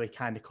have a really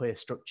kind of clear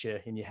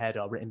structure in your head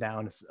or written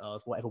down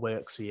of whatever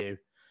works for you.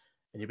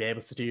 And you'll be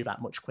able to do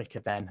that much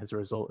quicker then as a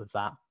result of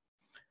that.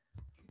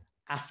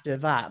 After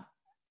that,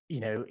 you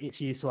know,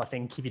 it's useful, I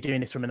think, if you're doing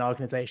this from an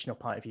organizational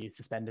point of view,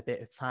 to spend a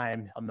bit of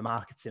time on the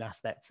marketing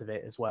aspects of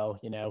it as well.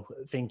 You know,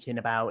 thinking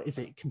about, is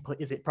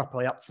it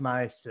properly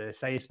optimized for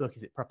Facebook?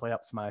 Is it properly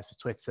optimized for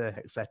Twitter,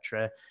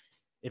 etc.?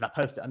 If I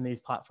post it on these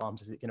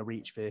platforms, is it going to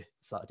reach the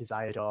sort of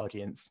desired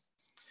audience?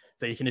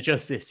 So you can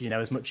adjust this, you know,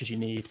 as much as you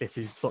need. This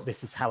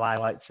is how I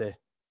like to,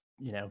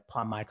 you know,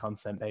 plan my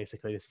content.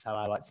 Basically, this is how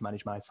I like to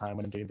manage my time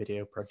when I'm doing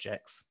video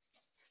projects.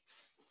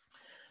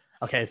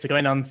 Okay, so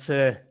going on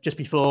to, just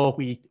before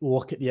we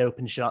look at the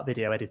OpenShot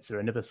video editor,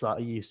 another sort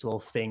of useful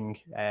thing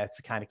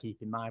to kind of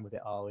keep in mind with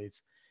it all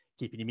is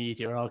keeping your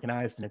media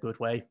organized in a good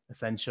way,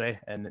 essentially.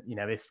 And, you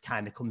know, this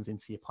kind of comes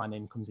into your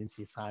planning, comes into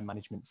your time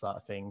management sort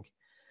of thing.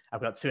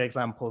 I've got two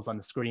examples on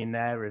the screen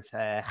there of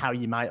how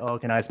you might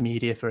organize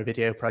media for a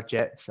video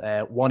project.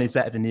 One is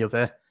better than the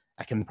other.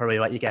 I can probably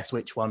let you guess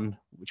which one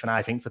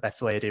I think is the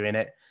better way of doing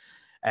it.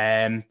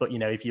 But, you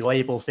know, if you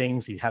label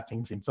things, you have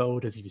things in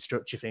folders, if you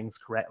structure things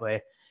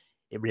correctly,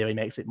 it really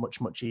makes it much,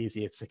 much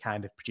easier to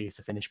kind of produce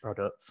a finished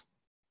product.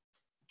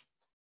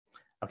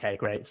 Okay,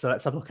 great. So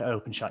let's have a look at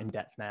OpenShot in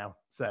depth now.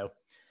 So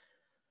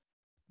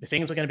the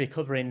things we're going to be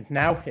covering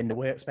now in the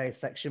workspace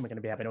section, we're going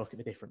to be having a look at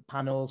the different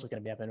panels, we're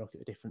going to be having a look at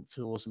the different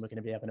tools, and we're going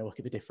to be having a look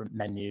at the different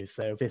menus.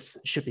 So this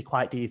should be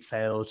quite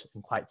detailed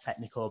and quite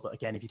technical, but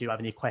again, if you do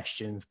have any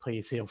questions,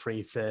 please feel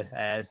free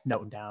to note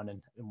them down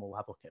and we'll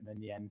have a look at them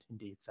in the end in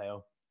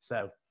detail.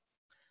 So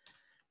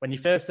when you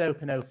first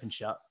open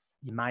OpenShot,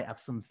 you might have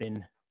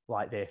something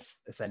like this,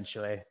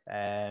 essentially.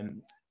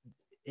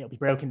 It'll be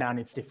broken down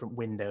into different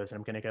windows, and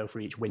I'm going to go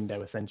through each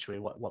window, essentially,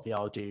 what they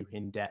all do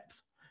in depth.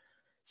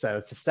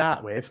 So to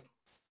start with,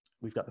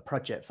 we've got the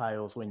project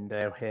files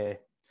window here.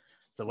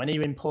 So when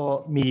you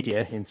import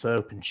media into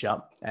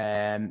OpenShot,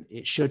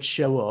 it should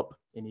show up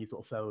in these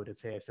little folders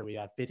here. So we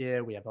have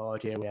video, we have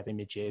audio, we have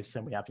images,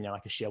 and we have, you know,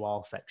 like a show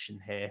all section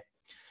here.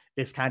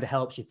 This kind of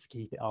helps you to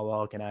keep it all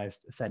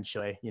organized,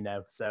 essentially, you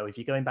know. So if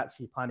you're going back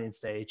to your planning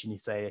stage and you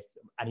say,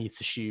 I need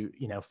to shoot,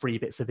 you know, 3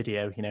 bits of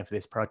video, you know, for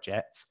this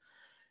project,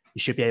 you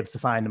should be able to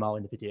find them all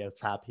in the video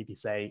tab. If you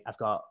say, I've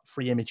got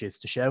 3 images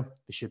to show,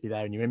 they should be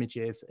there in your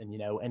images, and, you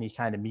know, any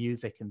kind of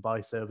music and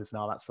voiceovers and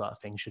all that sort of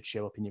thing should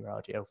show up in your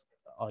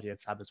audio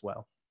tab as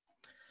well.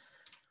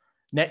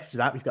 Next to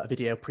that, we've got a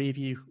video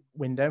preview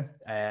window,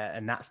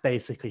 and that's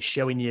basically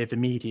showing you the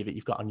media that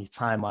you've got on your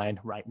timeline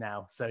right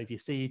now. So if you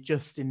see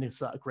just in this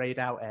sort of grayed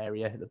out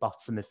area at the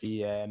bottom of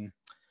the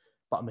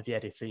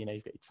editor, you know,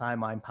 you've got your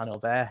timeline panel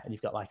there, and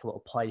you've got like a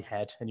little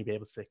playhead, and you'll be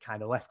able to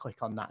kind of left click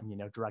on that and, you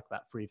know, drag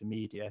that through the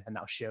media, and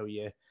that'll show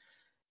you,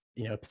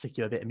 you know, a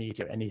particular bit of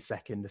media at any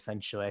second,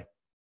 essentially.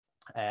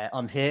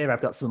 On here, I've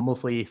got some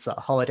lovely sort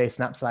of holiday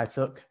snaps I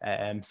took.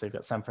 So we've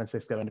got San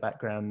Francisco in the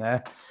background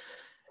there.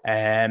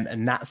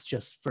 And that's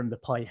just from the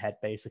playhead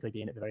basically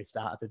being at the very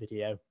start of the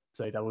video.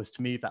 So if I was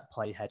to move that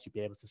playhead, you'd be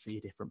able to see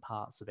different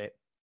parts of it.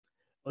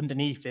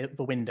 Underneath it,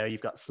 the window,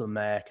 you've got some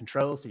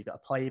controls. So you've got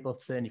a play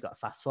button, you've got a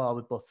fast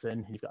forward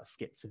button, and you've got a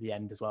skip to the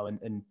end as well,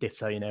 and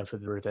ditto, you know, for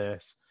the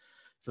reverse.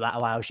 So that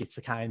allows you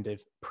to kind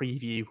of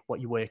preview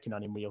what you're working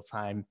on in real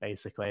time,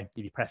 basically.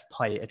 If you press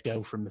play, it'd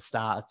go from the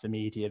start of the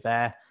media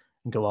there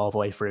and go all the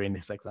way through in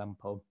this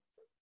example.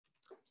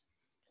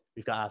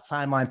 We've got our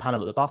timeline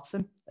panel at the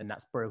bottom, and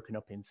that's broken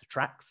up into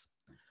tracks.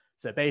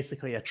 So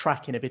basically a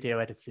track in a video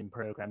editing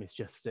program is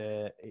just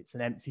it's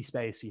an empty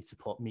space for you to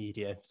put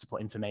media, to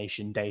put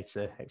information,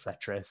 data,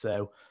 etc.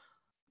 So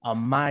on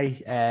my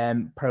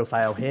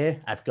profile here,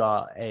 I've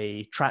got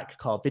a track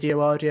called video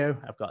audio,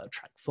 I've got a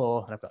track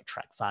 4, and I've got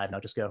track 5, and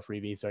I'll just go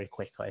through these very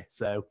quickly.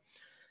 So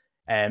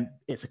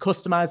it's a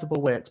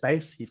customizable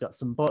workspace. You've got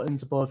some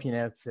buttons above, you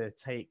know, to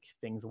take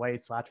things away,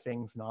 to add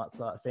things and all that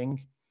sort of thing.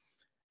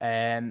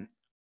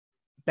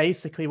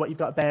 Basically, what you've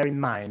got to bear in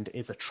mind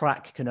is a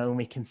track can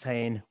only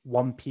contain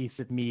one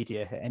piece of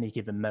media at any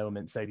given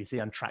moment. So if you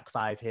see on track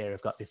 5 here,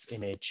 I've got this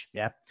image,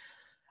 yeah?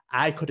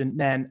 I couldn't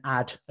then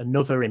add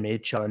another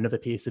image or another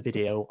piece of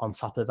video on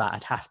top of that.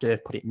 I'd have to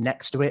put it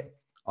next to it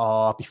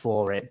or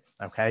before it,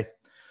 okay?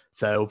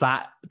 So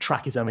that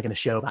track is only going to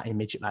show that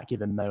image at that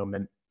given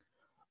moment.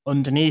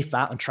 Underneath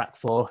that, on track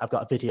 4, I've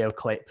got a video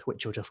clip,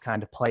 which will just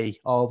kind of play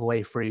all the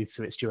way through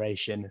to its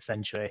duration,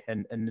 essentially.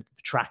 And the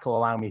track will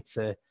allow me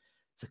to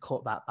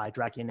cut that by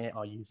dragging it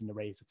or using the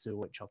razor tool,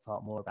 which I'll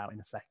talk more about in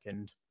a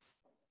second.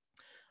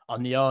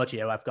 On the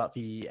audio, I've got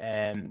the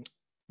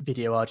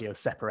video audio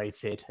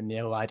separated, and the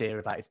whole idea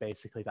of that is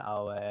basically that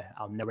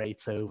I'll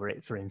narrate over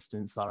it, for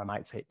instance, or I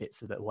might take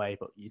bits of it away,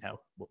 but you know,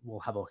 we'll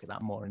have a look at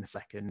that more in a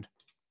second.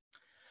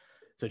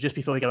 So just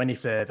before we go any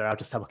further, I'll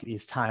just have a look at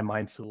these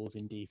timeline tools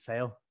in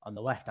detail. On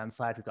the left-hand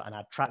side, we've got an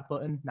add track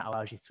button that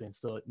allows you to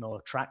insert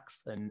more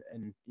tracks, and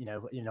you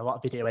know, a lot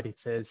of video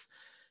editors,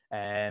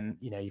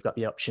 you know, you've got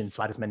the option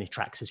to add as many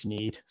tracks as you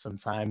need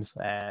sometimes.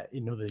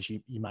 In others,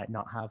 you might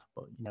not have,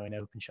 but you know, in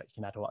OpenShot, you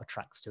can add a lot of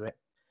tracks to it.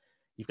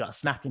 You've got a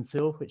snapping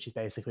tool, which is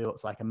basically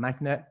looks like a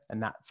magnet,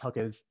 and that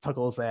toggles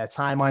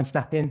timeline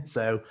snapping.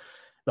 So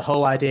the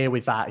whole idea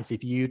with that is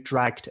if you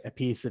dragged a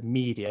piece of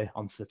media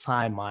onto the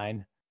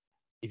timeline,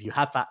 if you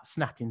have that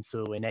snapping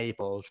tool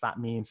enabled, that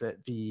means that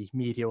the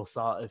media will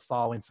sort of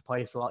fall into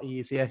place a lot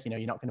easier. You know,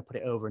 you're not going to put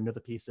it over another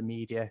piece of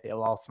media.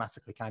 It'll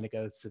automatically kind of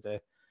go to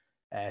the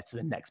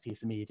next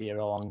piece of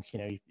media along. You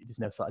know, there's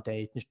no sort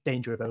of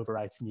danger of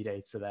overwriting your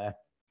data there.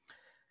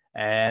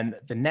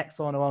 The next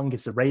one along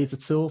is the razor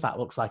tool. That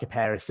looks like a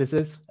pair of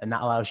scissors, and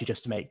that allows you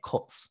just to make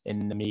cuts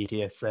in the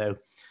media. So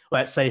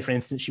let's say, for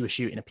instance, you were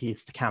shooting a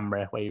piece to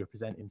camera where you were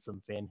presenting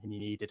something and you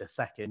needed a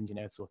second, you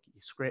know, to look at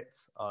your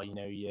script, or, you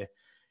know, you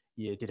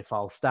did a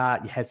false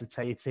start, you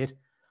hesitated.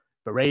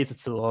 The razor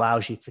tool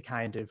allows you to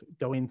kind of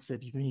go into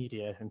the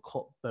media and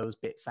cut those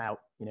bits out.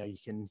 You know, you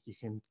can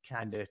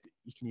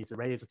use the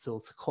razor tool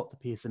to cut the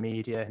piece of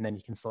media, and then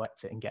you can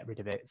select it and get rid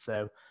of it.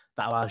 So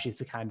that allows you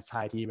to kind of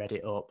tidy your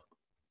edit up.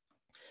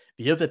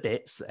 The other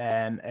bits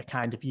are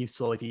kind of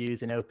useful if you're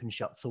using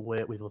OpenShot to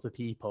work with other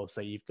people. So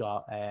you've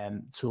got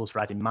tools for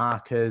adding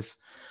markers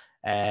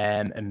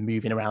and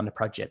moving around the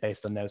project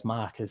based on those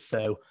markers.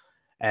 So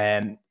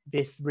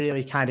this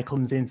really kind of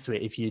comes into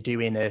it if you're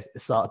doing a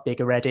sort of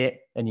bigger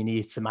edit and you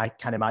need to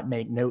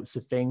make notes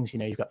of things. You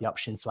know, you've got the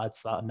option to add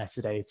sort of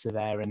metadata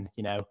there, and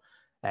you know,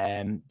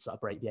 sort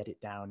of break the edit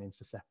down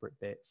into separate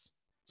bits.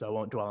 So I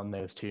won't dwell on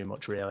those too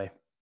much really.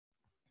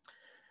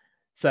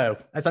 So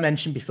as I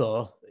mentioned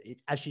before,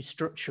 as you're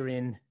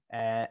structuring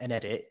an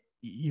edit,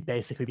 you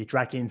basically be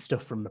dragging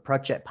stuff from the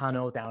project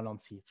panel down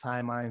onto your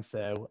timeline.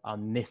 So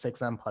on this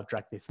example, I've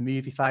dragged this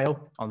movie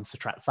file onto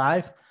track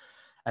 5,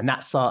 and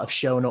that's sort of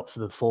shown up for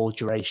the full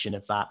duration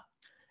of that.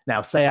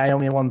 Now, say I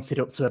only wanted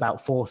up to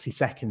about 40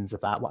 seconds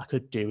of that, what I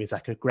could do is I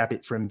could grab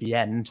it from the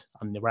end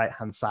on the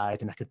right-hand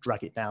side, and I could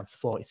drag it down to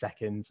 40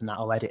 seconds, and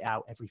that'll edit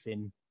out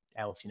everything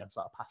else, you know,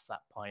 sort of past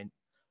that point.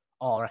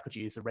 Or I could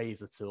use the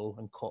razor tool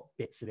and cut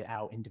bits of it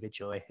out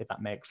individually, if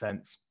that makes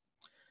sense.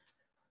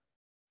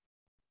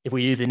 If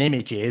we're using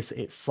images,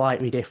 it's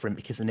slightly different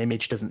because an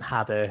image doesn't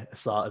have a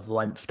sort of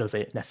length, does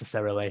it,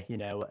 necessarily? You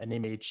know, an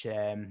image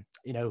in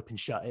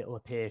OpenShot, it'll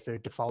appear for a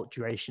default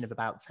duration of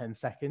about 10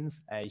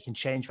 seconds. You can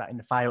change that in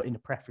the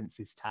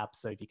preferences tab.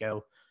 So if you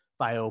go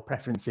file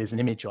preferences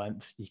and image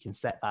length, you can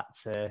set that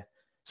to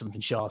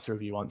something shorter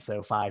if you want,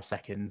 so 5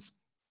 seconds.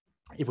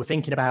 If we're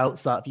thinking about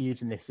sort of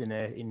using this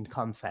in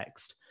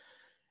context,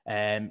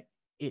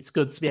 it's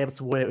good to be able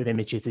to work with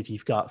images if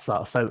you've got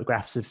sort of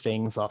photographs of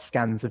things or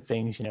scans of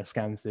things, you know,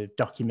 scans of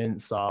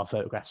documents or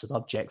photographs of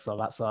objects or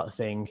that sort of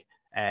thing.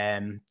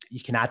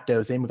 You can add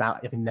those in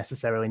without even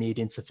necessarily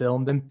needing to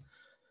film them.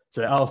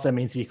 So it also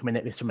means if you come in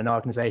at this from an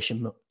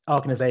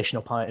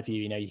organizational point of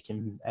view, you know, you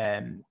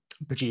can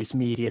produce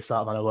media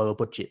sort of on a lower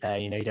budget there.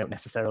 You know, you don't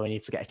necessarily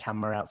need to get a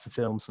camera out to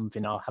film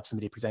something or have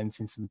somebody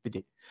presenting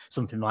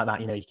something like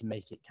that. You know, you can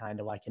make it kind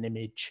of like an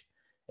image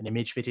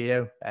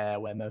video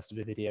where most of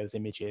the video is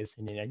images,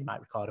 and you know, you might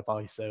record a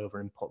voiceover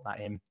and put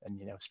that in and,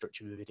 you know,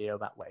 structure the video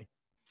that way.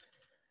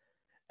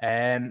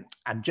 I'm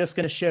just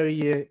going to show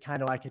you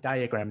kind of like a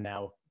diagram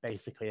now,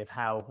 basically, of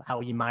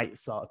how you might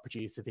sort of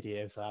produce a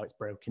video, so how it's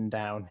broken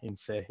down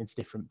into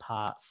different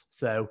parts.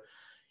 So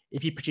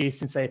if you're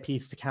producing, say, a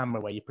piece to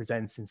camera where you're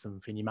presenting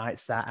something, you might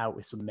start out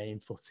with some main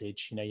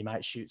footage. You know, you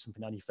might shoot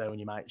something on your phone,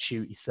 you might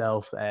shoot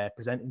yourself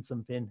presenting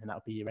something, and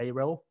that'll be your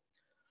A-roll.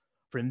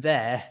 From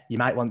there, you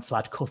might want to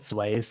add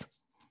cutaways.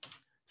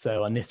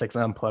 So on this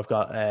example, I've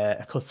got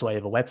a cutaway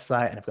of a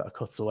website, and I've got a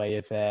cutaway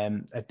of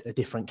a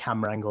different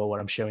camera angle where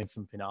I'm showing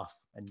something off,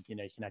 and you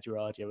know, you can add your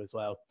audio as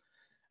well.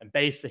 And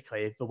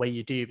basically, the way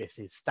you do this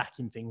is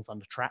stacking things on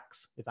the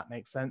tracks, if that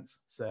makes sense.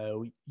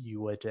 So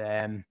you would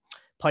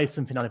play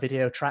something on a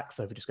video track.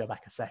 So if we just go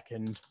back a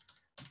second,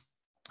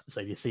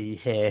 so you see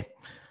here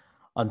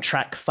on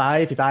track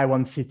 5, if I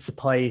wanted to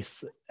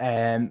place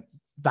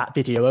that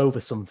video over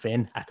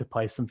something, I could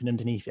place something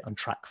underneath it on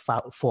track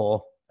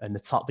 4, and the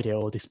top video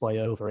will display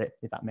over it,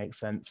 if that makes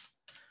sense.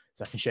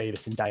 So I can show you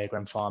this in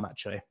diagram form,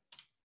 actually.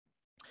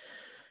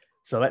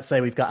 So let's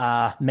say we've got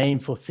our main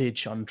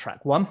footage on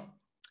track 1.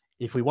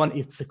 If we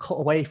wanted to cut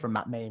away from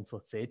that main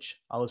footage,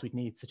 all we'd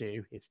need to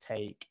do is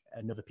take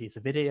another piece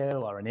of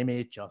video or an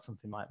image or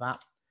something like that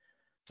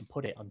and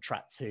put it on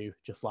track 2,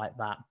 just like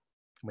that.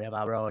 And we have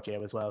our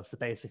audio as well. So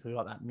basically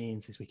what that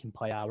means is we can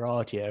play our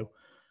audio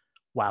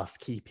whilst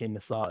keeping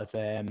the sort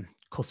of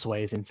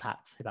cutaways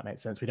intact, if that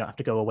makes sense. We don't have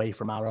to go away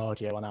from our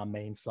audio on our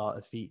main sort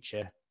of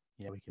feature.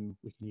 You know, we can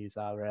use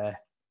our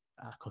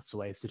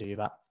cutaways to do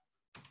that.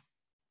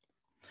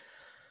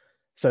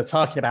 So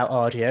talking about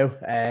audio,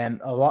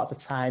 a lot of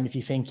the time, if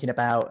you're thinking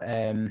about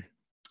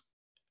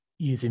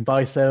using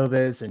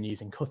voiceovers and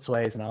using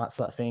cutaways and all that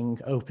sort of thing,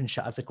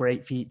 OpenShot has a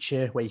great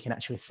feature where you can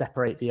actually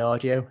separate the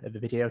audio of the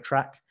video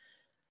track.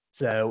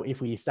 So if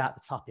we start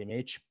the top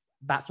image,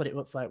 that's what it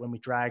looks like when we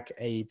drag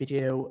a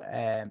video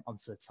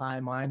onto a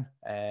timeline.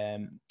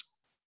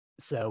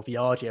 So the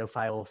audio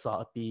file will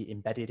sort of be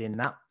embedded in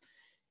that.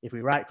 If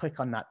we right click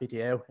on that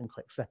video and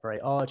click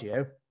separate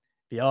audio,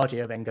 the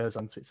audio then goes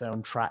onto its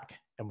own track,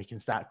 and we can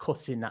start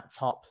cutting that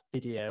top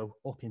video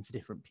up into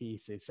different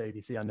pieces. So if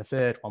you see on the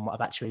third one, what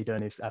I've actually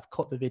done is I've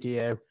cut the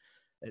video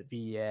at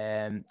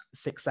the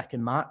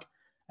 6-second mark,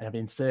 and I've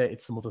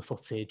inserted some other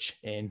footage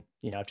in.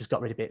 You know, I've just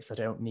got rid of bits I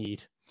don't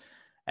need.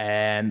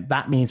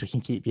 That means we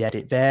can keep the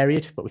edit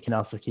varied, but we can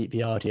also keep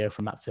the audio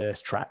from that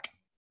first track.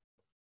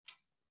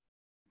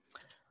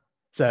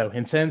 So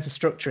in terms of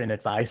structuring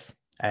advice,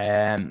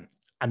 I'm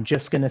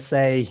just going to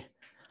say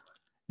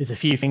there's a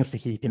few things to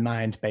keep in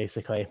mind,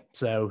 basically.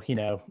 So, you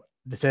know,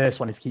 the first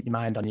one is keep your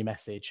mind on your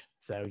message.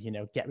 So, you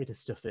know, get rid of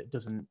stuff that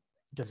doesn't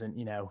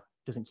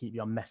keep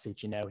you on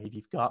message. You know, if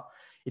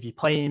you're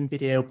playing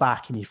video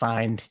back and you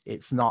find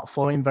it's not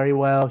flowing very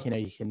well, you know,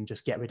 you can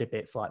just get rid of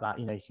bits like that.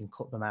 You know, you can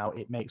cut them out.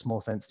 It makes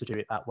more sense to do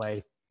it that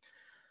way.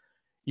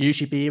 Use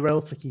your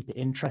B-roll to keep it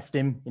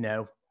interesting. You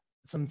know,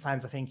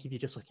 sometimes I think if you're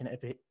just looking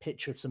at a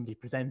picture of somebody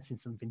presenting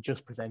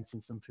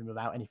something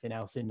without anything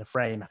else in the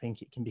frame, I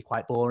think it can be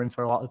quite boring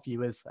for a lot of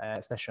viewers,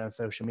 especially on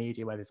social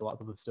media where there's a lot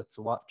of other stuff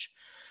to watch.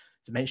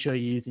 So make sure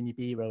you're using your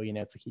B-roll, you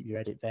know, to keep your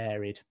edit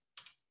varied.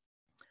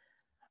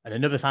 And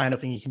another final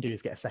thing you can do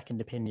is get a second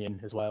opinion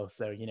as well.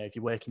 So, you know, if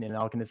you're working in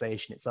an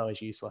organization, it's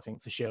always useful, I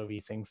think, to show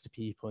these things to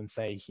people and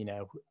say, you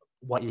know,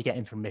 what you're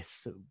getting from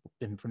this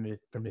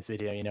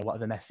video, you know, what are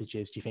the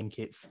messages? Do you think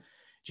it's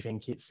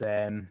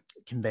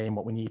conveying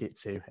what we need it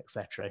to,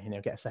 etc.? You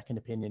know, get a second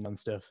opinion on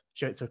stuff.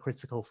 Show it to a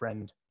critical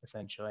friend,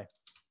 essentially.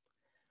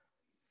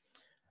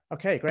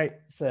 Okay, great.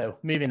 So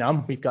moving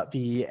on, we've got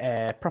the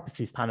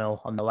properties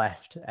panel on the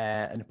left,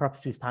 and the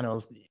properties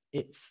panels,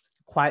 it's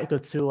quite a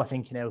good tool, I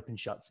think, in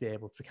OpenShot to be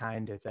able to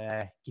kind of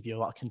give you a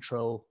lot of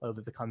control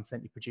over the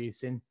content you're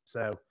producing.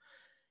 So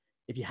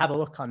if you have a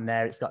look on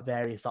there, it's got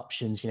various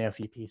options, you know,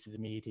 for your pieces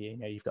of media. You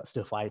know, you've got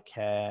stuff like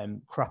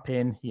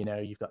cropping, you know,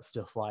 you've got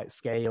stuff like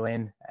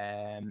scaling,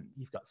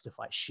 you've got stuff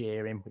like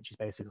shearing, which is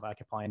basically like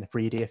applying a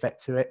 3D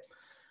effect to it.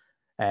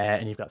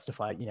 And you've got stuff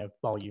like, you know,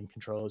 volume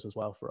controls as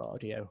well for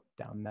audio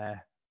down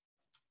there.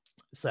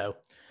 So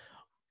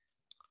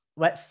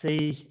let's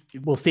see,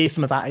 we'll see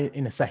some of that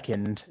in a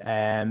second.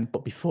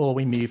 But before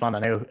we move on, I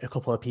know a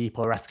couple of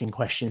people are asking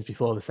questions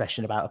before the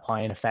session about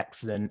applying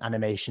effects and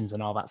animations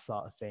and all that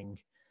sort of thing.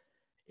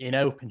 In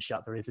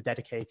OpenShot, there is a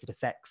dedicated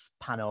effects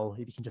panel.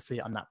 If you can just see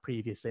it on that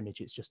previous image,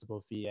 it's just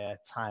above the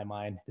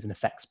timeline. There's an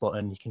effects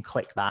button. You can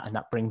click that and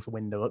that brings a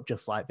window up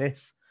just like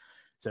this.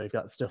 So we've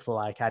got stuff for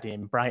like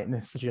adding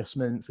brightness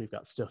adjustments. We've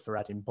got stuff for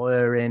adding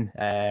blurring.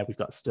 We've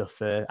got stuff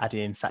for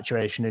adding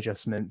saturation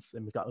adjustments,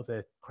 and we've got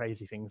other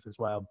crazy things as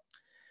well.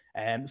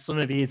 Some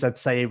of these I'd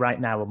say right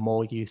now are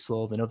more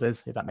useful than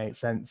others, if that makes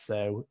sense.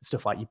 So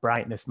stuff like your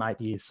brightness might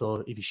be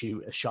useful if you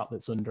shoot a shot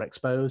that's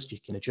underexposed. You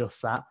can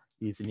adjust that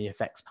using the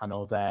effects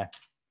panel there.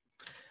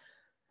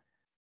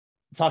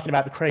 Talking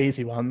about the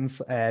crazy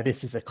ones,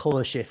 this is a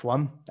color shift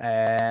one.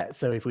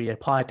 So if we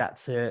applied that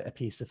to a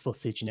piece of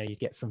footage, you know, you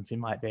get something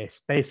like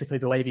this. Basically,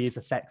 the way these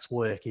effects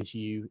work is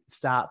you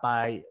start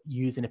by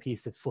using a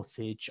piece of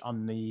footage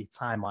on the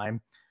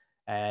timeline,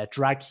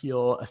 drag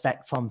your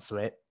effects onto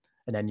it,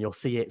 and then you'll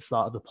see it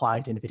sort of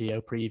applied in a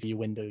video preview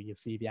window. You'll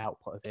see the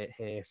output of it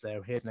here.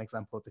 So here's an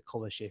example of the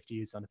color shift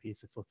used on a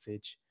piece of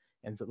footage.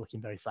 It ends up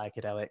looking very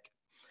psychedelic.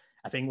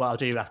 I think what I'll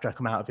do after I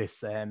come out of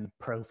this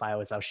profile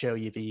is I'll show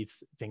you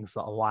these things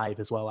sort of live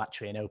as well,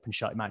 actually in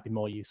OpenShot. It might be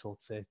more useful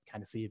to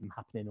kind of see them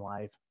happening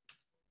live.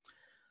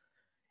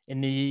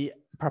 In the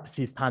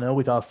properties panel,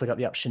 we've also got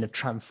the option of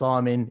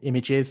transforming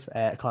images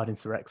according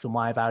to their X and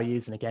Y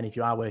values. And again, if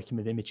you are working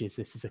with images,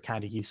 this is a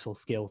kind of useful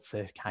skill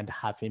to kind of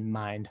have in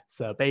mind.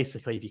 So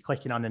basically, if you're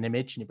clicking on an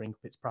image and you bring up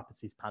its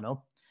properties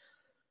panel,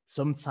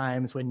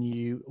 sometimes when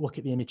you look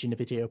at the image in the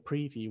video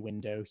preview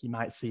window, you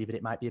might see that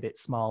it might be a bit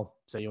small.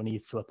 So you'll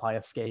need to apply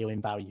a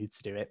scaling value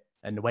to do it.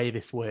 And the way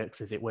this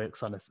works is it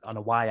works on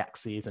a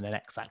y-axis and an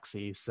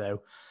x-axis.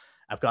 So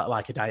I've got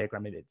like a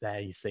diagram of it there,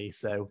 you see.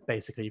 So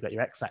basically you've got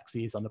your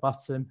x-axis on the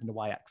bottom and the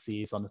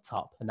y-axis on the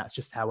top. And that's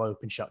just how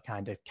OpenShot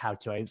kind of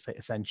calculates it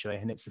essentially.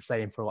 And it's the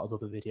same for a lot of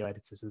other video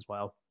editors as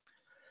well.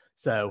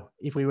 So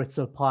if we were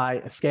to apply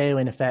a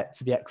scaling effect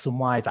to the X and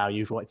Y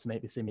value, if we wanted to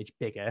make this image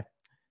bigger,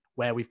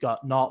 where we've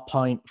got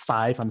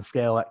 0.5 on the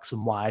scale X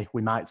and Y,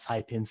 we might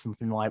type in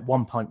something like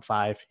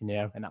 1.5,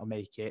 and that'll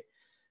make it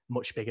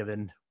much bigger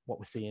than what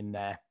we're seeing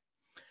there.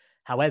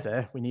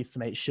 However, we need to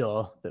make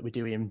sure that we're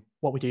doing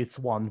what we do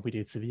to one, we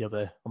do to the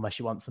other, unless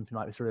you want something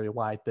like this really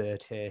wide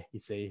bird here, you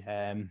see,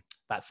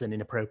 that's an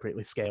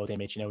inappropriately scaled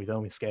image. We've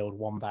only scaled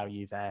one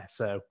value there.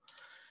 So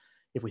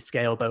if we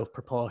scale both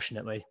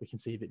proportionately, we can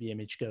see that the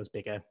image goes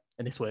bigger.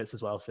 And this works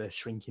as well for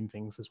shrinking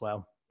things as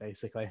well,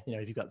 basically.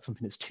 If you've got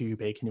something that's too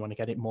big and you want to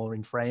get it more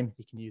in frame,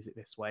 you can use it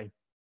this way.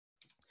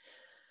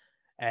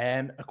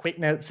 A quick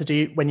note to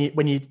do when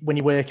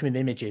you're working with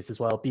images as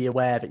well, be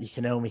aware that you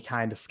can only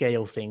kind of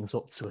scale things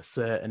up to a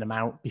certain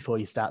amount before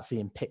you start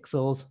seeing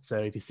pixels. So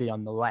if you see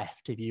on the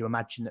left, if you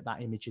imagine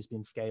that image has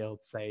been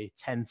scaled, say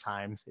 10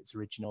 times its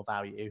original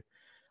value,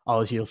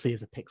 all you'll see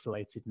is a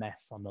pixelated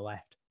mess on the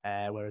left.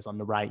 Whereas on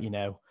the right,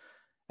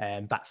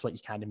 that's what you're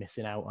kind of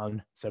missing out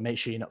on. So make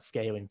sure you're not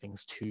scaling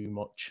things too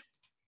much.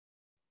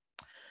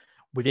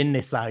 Within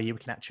this value, we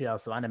can actually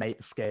also animate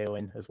the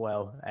scaling as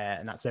well.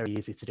 And that's very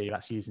easy to do.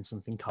 That's using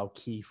something called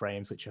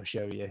keyframes, which I'll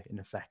show you in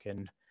a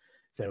second.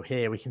 So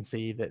here we can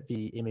see that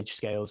the image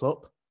scales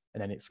up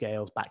and then it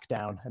scales back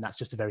down. And that's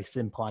just a very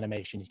simple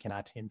animation you can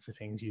add into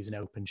things using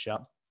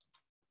OpenShot.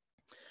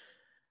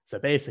 So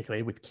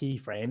basically with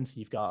keyframes,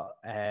 you've got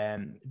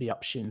the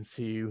option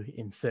to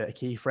insert a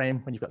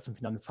keyframe when you've got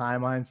something on the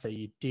timeline. So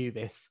you do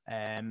this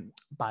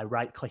by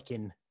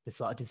right-clicking the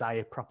sort of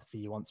desired property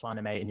you want to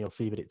animate, and you'll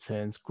see that it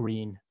turns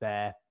green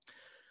there.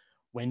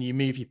 When you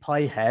move your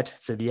playhead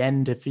to the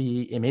end of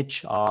the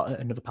image or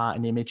another part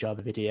in the image or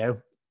the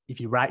video, if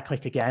you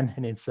right-click again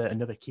and insert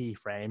another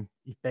keyframe,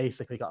 you've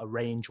basically got a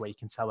range where you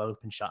can tell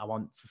OpenShot, I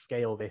want to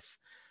scale this,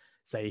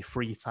 say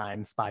 3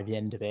 times by the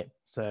end of it.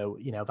 So,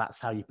 that's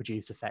how you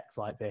produce effects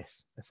like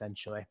this,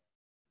 essentially.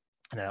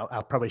 And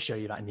I'll probably show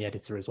you that in the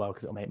editor as well,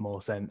 because it'll make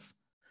more sense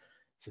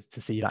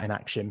to see that in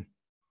action.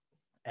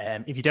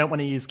 If you don't want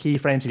to use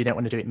keyframes, if you don't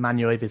want to do it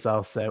manually, there's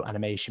also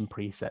animation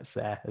presets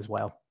there as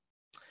well.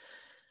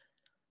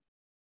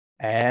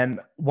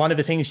 One of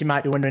the things you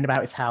might be wondering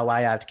about is how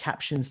I add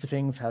captions to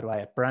things. How do I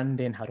add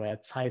branding? How do I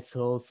add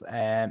titles?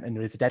 And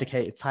there is a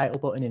dedicated title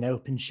button in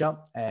OpenShot.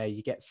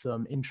 You get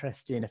some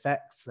interesting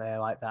effects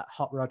like that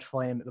hot rod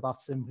flame at the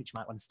bottom, which you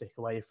might want to stick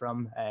away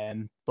from.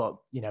 But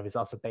there's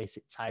also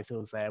basic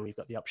titles there. We've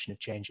got the option of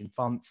changing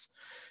fonts,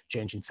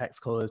 changing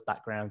text colors,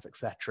 backgrounds,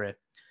 etc.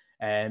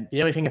 The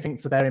only thing I think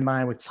to bear in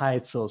mind with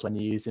titles when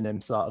you're using them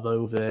sort of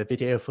over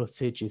video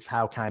footage is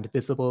how kind of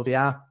visible they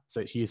are. So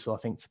it's useful, I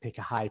think, to pick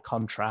a high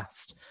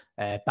contrast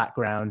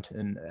background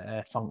and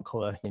font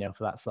color,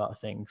 for that sort of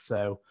thing.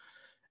 So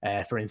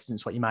for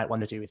instance, what you might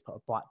want to do is put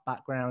a black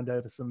background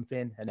over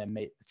something and then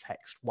make the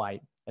text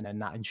white. And then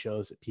that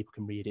ensures that people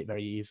can read it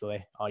very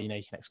easily. Or, you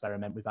can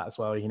experiment with that as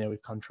well,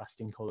 with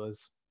contrasting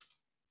colors.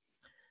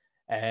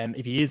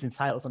 If you're using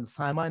titles on the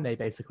timeline, they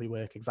basically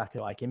work exactly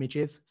like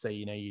images. So,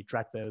 you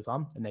drag those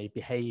on and they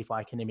behave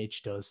like an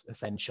image does,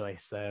 essentially.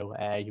 So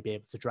you'll be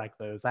able to drag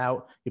those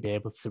out. You'll be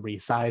able to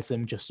resize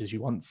them just as you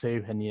want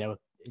to. And,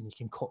 and you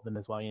can cut them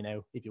as well,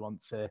 if you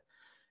want to,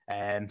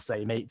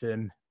 say, make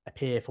them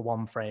appear for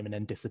one frame and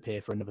then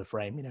disappear for another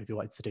frame, if you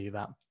wanted to do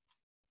that.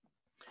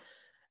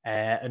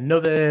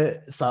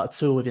 Another sort of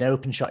tool within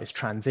OpenShot is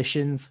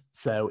transitions.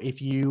 So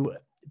if you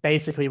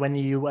basically, when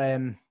you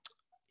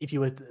if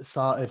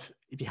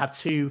you have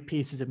 2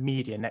 pieces of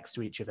media next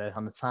to each other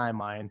on the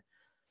timeline,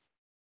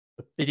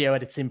 the video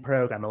editing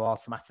program will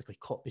automatically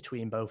cut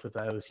between both of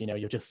those.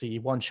 You'll just see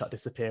one shot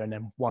disappear and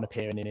then one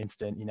appear in an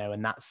instant,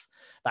 and that's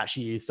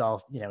used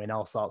in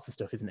all sorts of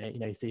stuff, isn't it?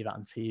 You see that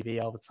on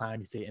TV all the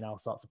time. You see it in all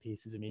sorts of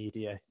pieces of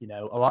media.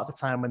 A lot of the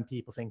time when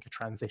people think of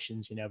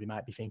transitions, they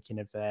might be thinking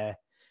of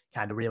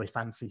kind of really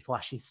fancy,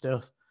 flashy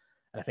stuff.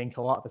 And I think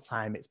a lot of the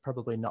time it's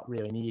probably not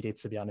really needed,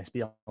 to be honest,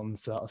 beyond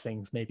sort of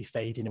things maybe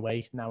fading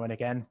away now and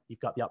again.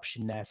 You've got the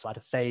option there to add a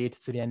fade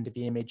to the end of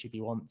the image if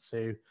you want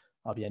to,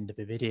 or the end of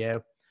the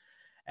video.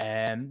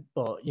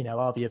 But,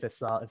 all the other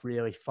sort of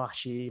really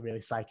flashy, really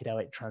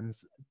psychedelic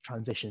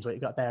transitions, what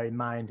you've got to bear in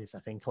mind is I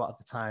think a lot of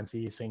the times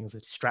these things are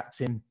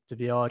distracting to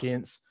the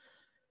audience.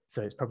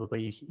 So it's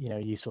probably, you know,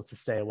 useful to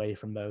stay away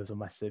from those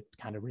unless it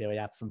kind of really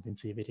adds something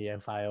to your video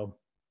file.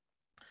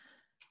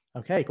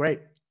 Okay,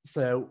 great.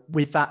 So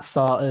with that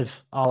sort of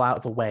all out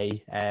of the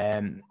way,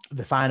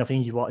 the final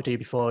thing you want to do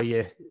before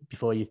you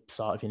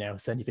sort of, you know,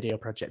 send your video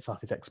projects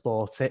off is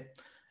export it.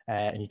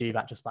 And you do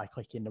that just by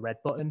clicking the red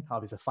button, or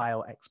there's a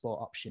file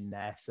export option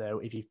there. So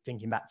if you're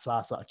thinking back to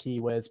our sort of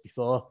keywords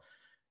before,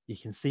 you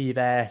can see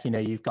there, you know,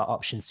 you've got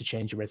options to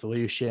change your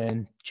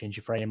resolution, change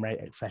your frame rate,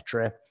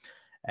 etc.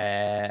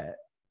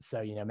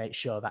 So, you know, make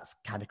sure that's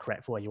kind of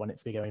correct for what you want it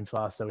to be going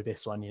for. So with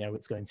this one, you know,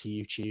 it's going to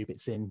YouTube,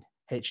 it's in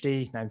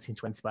HD,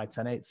 1920 by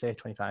 1080,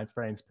 25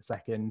 frames per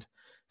second.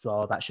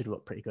 So that should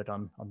look pretty good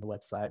on the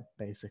website,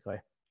 basically.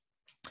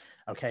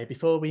 Okay,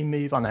 before we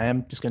move on, I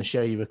am just going to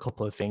show you a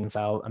couple of things.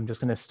 I'm just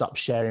going to stop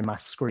sharing my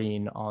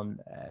screen on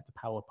the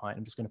PowerPoint.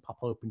 I'm just going to pop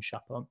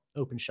OpenShot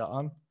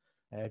on.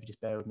 If you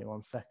just bear with me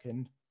 1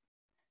 second.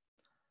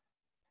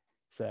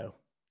 So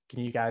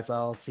can you guys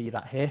all see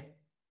that here?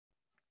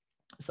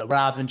 So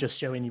rather than just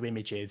showing you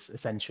images,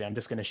 essentially, I'm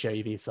just going to show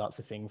you these sorts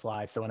of things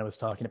live. So when I was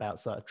talking about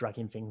sort of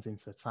dragging things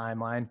into a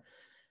timeline,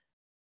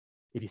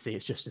 if you see,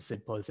 it's just as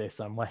simple as this.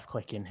 I'm left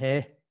clicking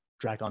here,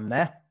 drag on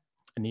there,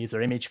 and these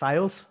are image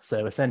files.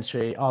 So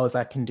essentially, all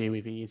I can do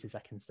with these is I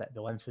can set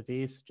the length of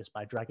these just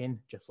by dragging,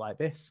 just like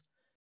this.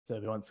 So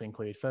if we want to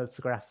include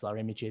photographs or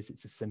images,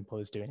 it's as simple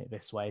as doing it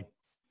this way.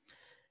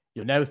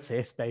 You'll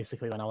notice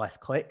basically when I left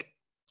click,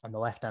 on the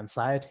left-hand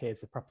side,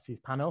 here's the properties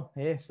panel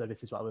here. So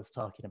this is what I was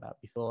talking about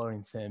before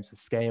in terms of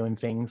scaling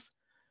things.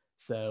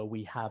 So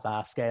we have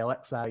our scale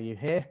X value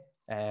here.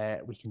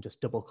 We can just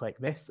double click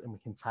this and we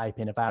can type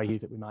in a value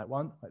that we might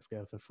want. Let's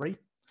go for 3.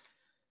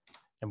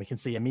 And we can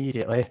see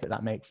immediately that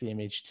that makes the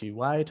image too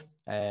wide.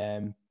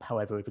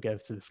 However, if we go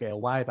to the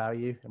scale Y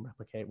value and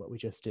replicate what we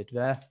just did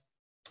there,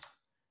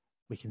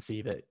 we can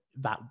see that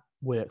that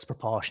works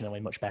proportionally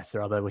much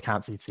better, although we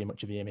can't see too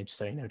much of the image.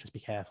 So, you know, just be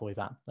careful with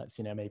that. Let's,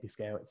 you know, maybe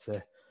scale it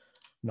to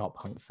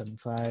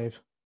 0.75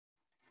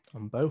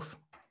 on both.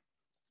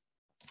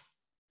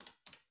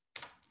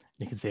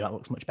 You can see that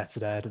looks much better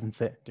there, doesn't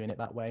it? Doing it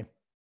that way.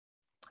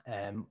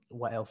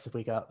 What else have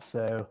we got?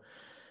 So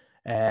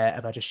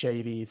if I just show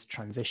you these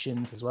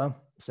transitions as well.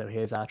 So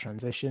here's our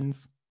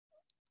transitions.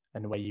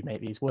 And the way you make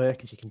these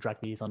work is you can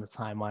drag these on the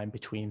timeline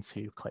between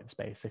 2 clips,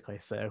 basically.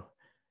 So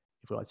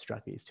if we want to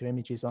drag these 2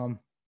 images on,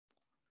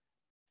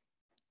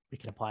 we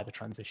can apply the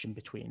transition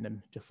between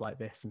them just like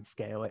this and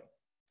scale it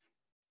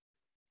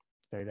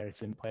very, very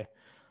simply.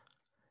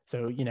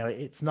 So, you know,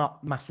 it's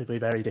not massively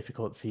very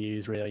difficult to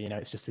use, really. You know,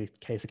 it's just a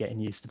case of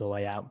getting used to the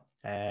layout.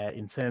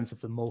 In terms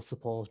of the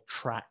multiple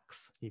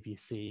tracks, if you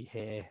see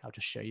here, I'll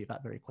just show you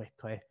that very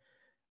quickly.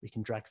 We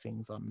can drag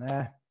things on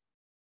there.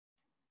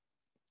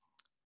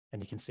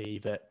 And you can see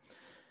that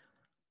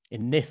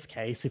in this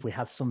case, if we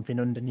have something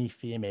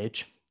underneath the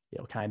image,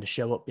 it'll kind of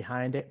show up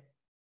behind it.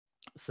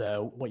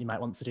 So what you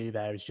might want to do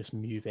there is just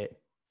move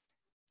it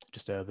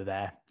just over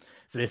there.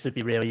 So this would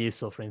be really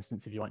useful, for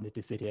instance, if you wanted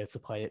this video to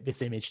play,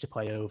 this image to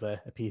play over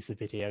a piece of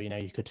video, you know,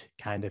 you could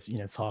kind of, you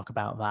know, talk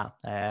about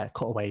that,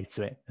 cut away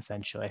to it,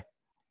 essentially.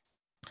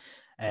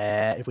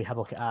 If we have a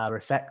look at our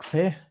effects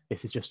here,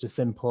 this is just as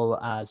simple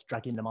as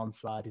dragging them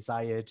onto our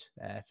desired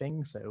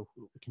thing. So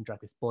we can drag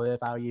this blur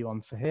value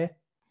onto here.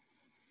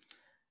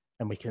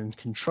 And we can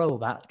control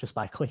that just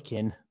by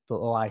clicking the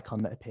little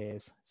icon that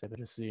appears. So if I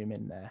just zoom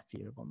in there for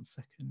you 1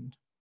 second.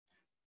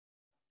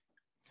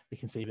 We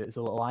can see that there's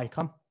a little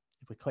icon.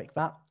 If we click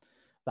that,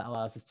 that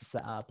allows us to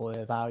set our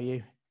blur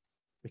value.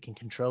 We can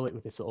control it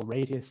with this little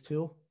radius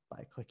tool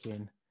by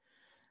clicking,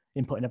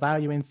 inputting a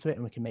value into it,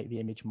 and we can make the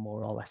image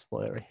more or less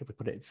blurry. If we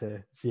put it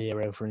to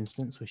 0, for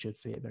instance, we should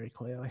see it very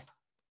clearly.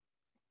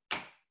 I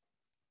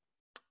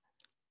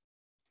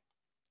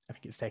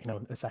think it's taken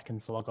a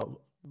second, so I'll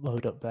go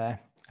load up there.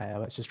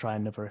 Let's just try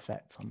another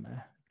effect on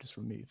there. Just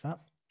remove that.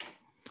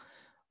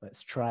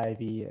 Let's try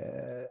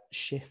the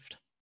shift.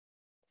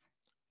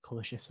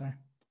 Color shift, sorry.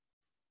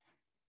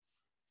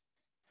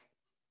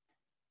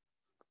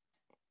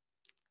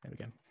 There we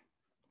go.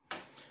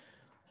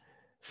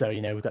 So,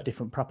 you know, we've got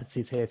different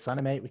properties here to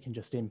animate. We can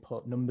just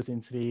input numbers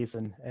into these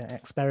and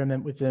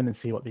experiment with them and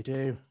see what they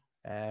do.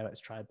 Let's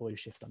try blue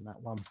shift on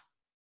that one.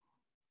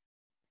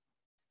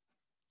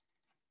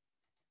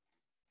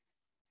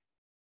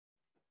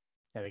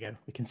 There we go.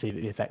 We can see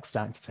that the effect's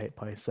starting to take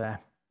place there.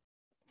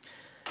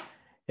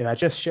 If I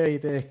just show you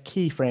the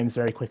keyframes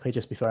very quickly,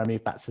 just before I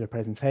move back to the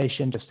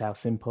presentation, just how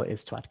simple it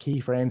is to add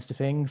keyframes to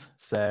things.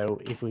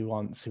 So if we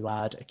want to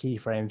add a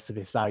keyframe to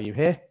this value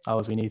here,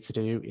 all we need to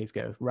do is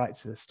go right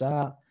to the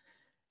start,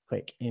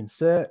 click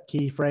insert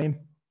keyframe.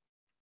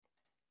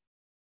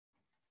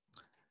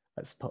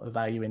 Let's put a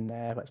value in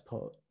there. Let's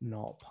put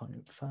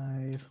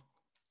 0.5.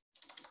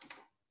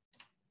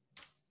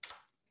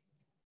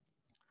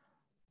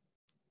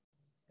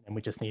 And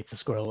we just need to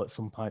scroll at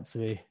some point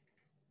to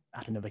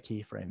add another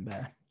keyframe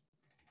there.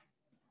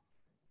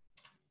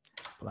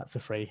 But that's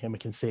a free, and we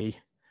can see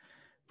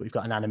we've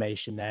got an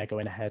animation there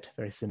going ahead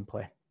very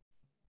simply.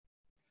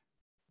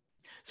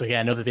 So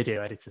again, other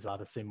video editors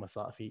have a similar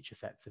sort of feature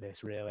set to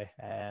this, really.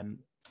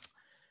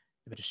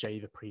 if I just show you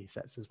the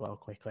presets as well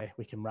quickly,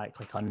 we can right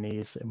click on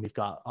these and we've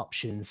got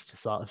options to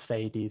sort of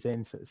fade these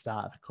in. So at the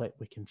start of a clip,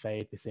 we can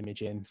fade this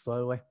image in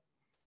slowly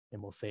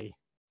and we'll see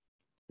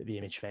that the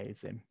image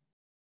fades in.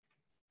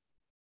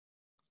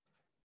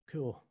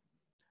 Cool.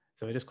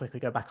 So we'll just quickly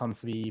go back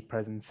onto the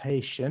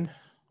presentation.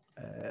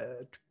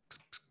 Share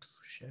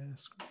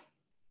screen.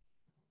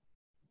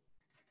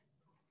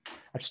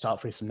 I'll just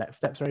start through some next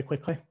steps very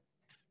quickly.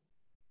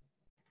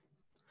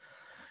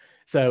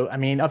 So, I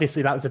mean,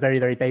 obviously that was a very,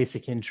 very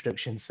basic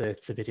introduction to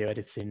video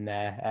editing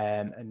there.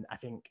 And I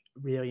think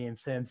really in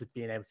terms of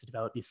being able to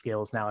develop your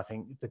skills now, I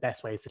think the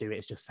best way to do it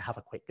is just to have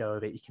a quick go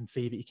of it. You can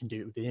see that you can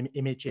do it with the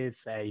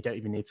images. You don't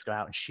even need to go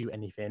out and shoot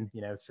anything,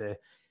 you know, to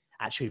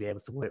actually be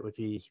able to work with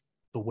the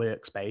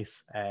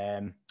workspace.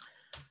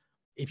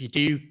 If you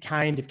do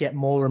kind of get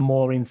more and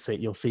more into it,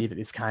 you'll see that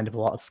there's kind of a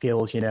lot of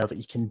skills, you know, that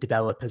you can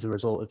develop as a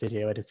result of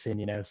video editing,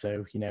 you know,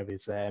 so, you know,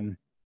 there's,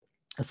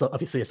 so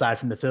obviously aside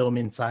from the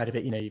filming side of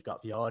it, you know, you've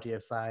got the audio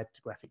side,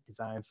 the graphic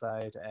design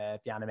side,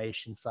 the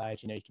animation side,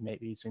 you know, you can make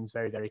these things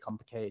very, very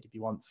complicated if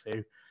you want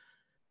to.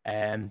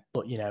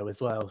 But, you know,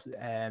 as well,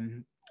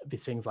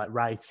 there's things like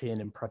writing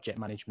and project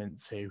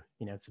management too,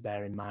 you know, to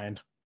bear in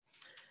mind.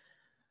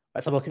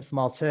 Let's have a look at some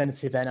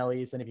alternative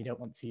NLEs then if you don't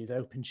want to use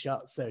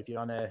OpenShot. So if you're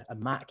on a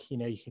Mac, you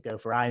know, you can go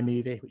for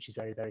iMovie, which is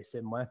very, very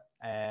similar.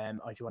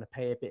 Or if you want to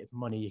pay a bit of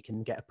money, you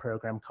can get a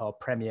program called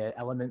Premiere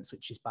Elements,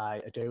 which is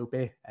by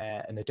Adobe.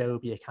 And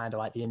Adobe are kind of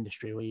like the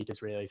industry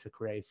leaders really for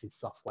creative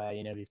software.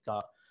 You know, we've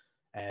got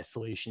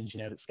solutions,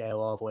 you know, that scale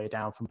all the way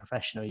down from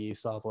professional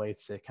use all the way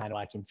to kind of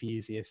like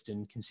enthusiast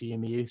and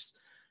consumer use.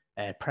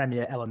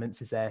 Premiere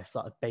Elements is their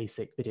sort of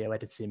basic video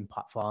editing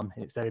platform,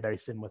 and it's very, very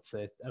similar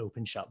to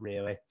OpenShot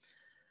really.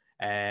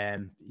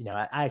 You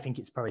know, I think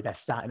it's probably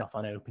best starting off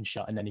on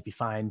OpenShot, and then if you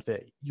find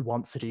that you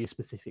want to do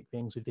specific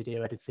things with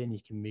video editing, you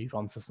can move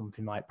on to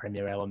something like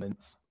Premiere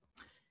Elements.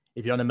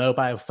 If you're on a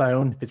mobile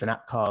phone, there's an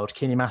app called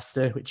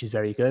KineMaster, which is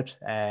very good.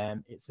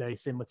 It's very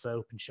similar to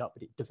OpenShot,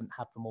 but it doesn't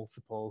have the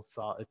multiple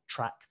sort of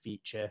track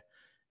feature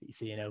that you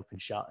see in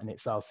OpenShot, and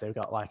it's also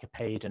got like a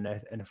paid and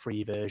a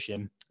free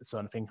version. So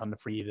I think on the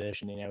free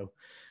version, you know,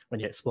 when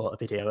you export a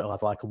video, it'll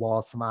have like a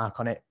watermark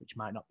on it, which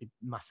might not be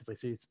massively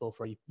suitable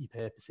for your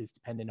purposes,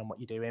 depending on what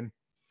you're doing.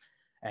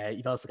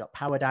 You've also got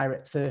Power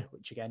Director,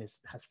 which again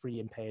has free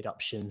and paid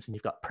options, and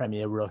you've got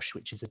Premiere Rush,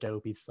 which is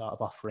Adobe's sort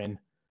of offering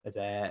of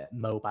their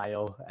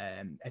mobile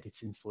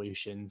editing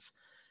solutions.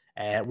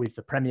 With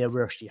the Premiere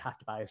Rush, you have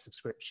to buy a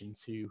subscription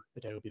to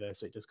Adobe though,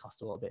 so it does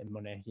cost a little bit of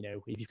money. You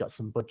know, if you've got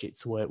some budget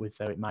to work with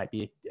though, it might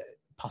be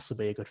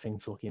possibly a good thing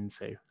to look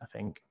into, I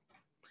think.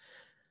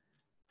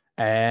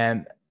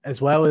 As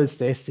well as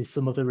this is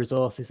some other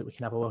resources that we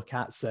can have a look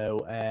at.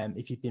 So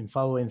if you've been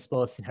following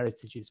Sporting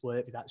Heritage's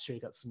work, they've actually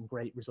got some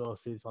great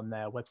resources on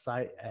their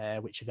website,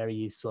 which are very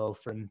useful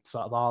from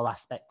sort of all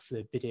aspects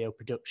of video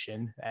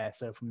production.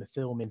 So from the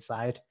filming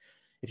side,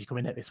 if you come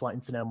in at this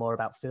wanting to know more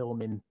about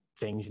filming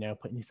things, you know,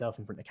 putting yourself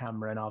in front of the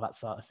camera and all that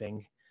sort of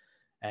thing,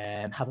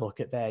 have a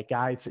look at their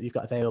guides that you've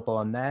got available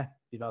on there.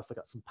 You've also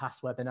got some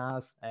past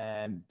webinars.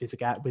 There's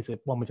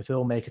one with a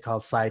filmmaker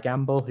called Cy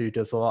Gamble, who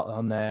does a lot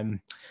on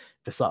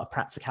the sort of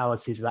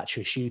practicalities of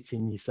actually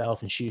shooting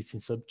yourself and shooting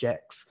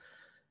subjects.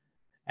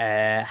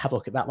 Have a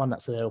look at that one,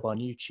 that's available on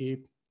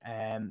YouTube.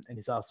 And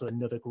there's also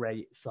another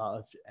great sort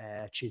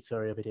of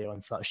tutorial video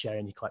on sort of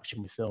sharing your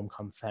collection with film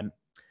content.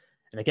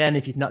 And again,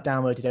 if you've not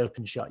downloaded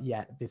OpenShot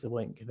yet, there's a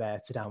link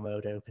there to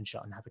download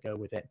OpenShot and have a go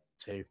with it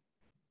too.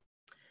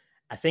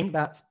 I think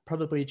that's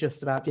probably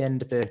just about the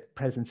end of the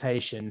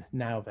presentation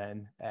now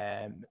then.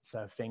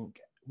 So I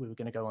think we were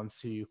going to go on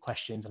to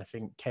questions, and I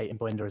think Kate and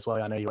Belinda as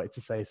well, I know you wanted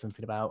to say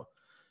something about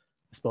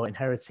Sporting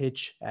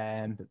Heritage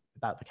and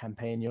about the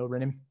campaign you're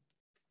running.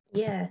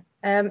 Yeah,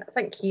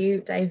 thank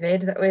you,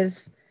 David. That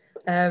was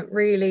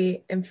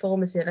really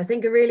informative. I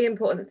think a really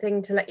important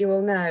thing to let you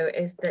all know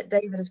is that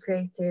David has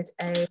created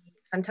a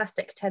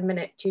fantastic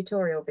 10-minute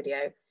tutorial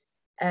video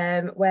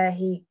where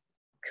he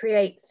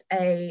creates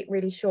a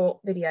really short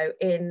video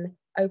in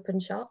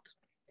OpenShot.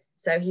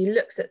 So he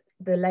looks at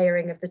the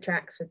layering of the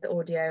tracks with the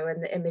audio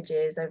and the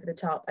images over the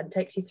top and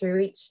takes you through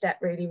each step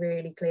really,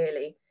 really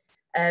clearly.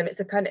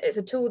 It's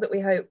a tool that we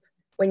hope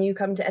when you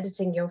come to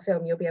editing your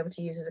film, you'll be able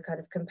to use as a kind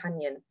of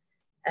companion.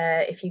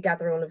 If you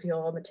gather all of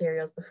your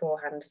materials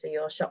beforehand, so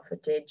your shot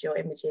footage, your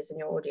images and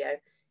your audio,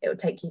 it will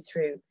take you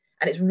through,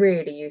 and it's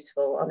really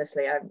useful.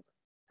 Honestly,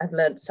 I've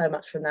learned so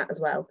much from that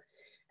as well.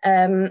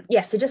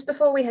 Yeah, so just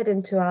before we head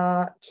into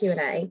our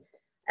Q&A,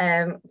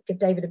 give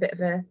David a bit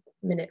of a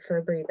minute for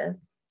a breather.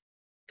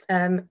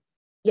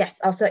 Yes,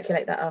 I'll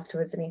circulate that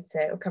afterwards,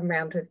 Anita. It'll come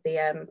around with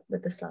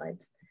the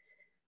slides.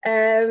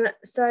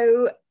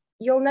 So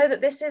you'll know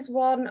that this is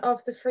one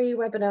of the free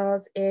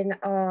webinars in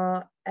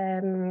our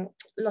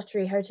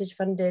Lottery Heritage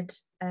funded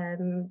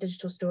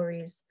Digital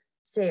Stories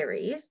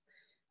series.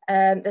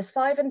 There's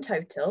 5 in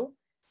total.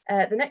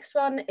 The next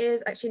one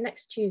is actually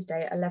next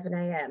Tuesday at 11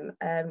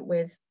 AM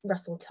with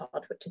Russell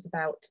Todd, which is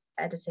about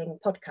editing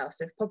podcasts.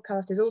 So if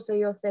podcast is also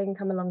your thing,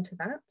 come along to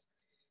that.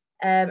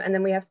 And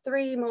then we have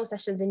 3 more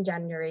sessions in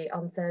January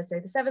on Thursday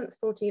the 7th,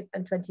 14th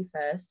and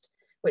 21st,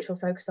 which will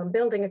focus on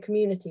building a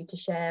community to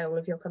share all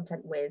of your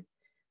content with,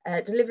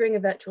 delivering a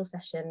virtual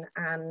session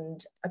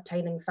and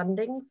obtaining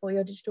funding for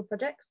your digital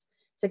projects.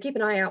 So keep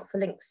an eye out for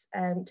links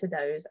to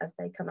those as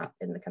they come up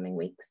in the coming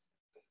weeks.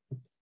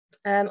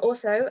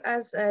 Also,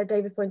 as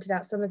David pointed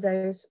out, some of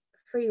those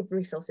free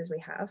resources we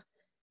have,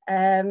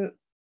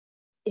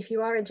 if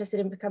you are interested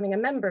in becoming a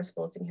member of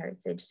Sporting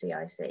Heritage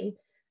CIC,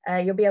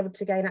 you'll be able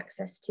to gain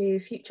access to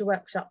future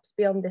workshops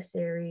beyond this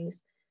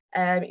series.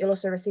 You'll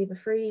also receive a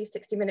free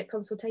 60-minute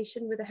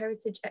consultation with a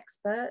heritage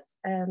expert,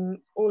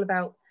 all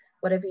about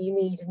whatever you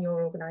need in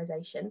your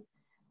organisation.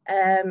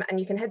 And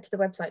you can head to the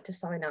website to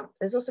sign up.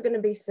 There's also going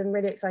to be some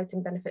really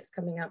exciting benefits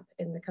coming up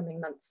in the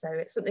coming months, so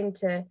it's something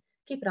to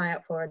keep an eye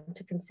out for and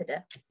to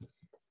consider.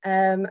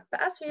 But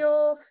as for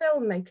your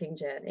filmmaking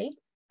journey,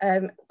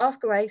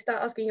 ask away,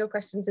 start asking your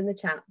questions in the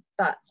chat,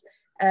 but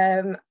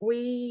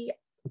we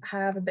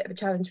have a bit of a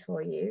challenge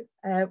for you.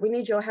 We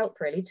need your help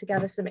really to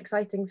gather some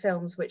exciting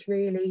films which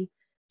really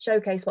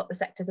showcase what the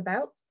sector's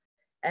about.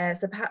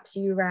 So perhaps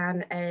you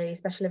ran a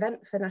special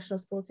event for National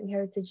Sporting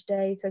Heritage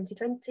Day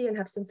 2020 and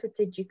have some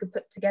footage you could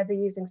put together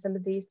using some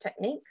of these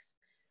techniques.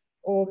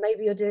 Or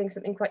maybe you're doing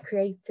something quite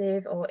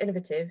creative or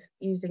innovative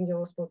using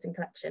your sporting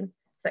collection.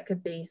 So that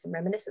could be some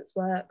reminiscence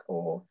work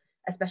or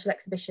a special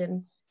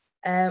exhibition.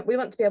 We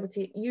want to be able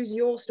to use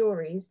your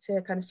stories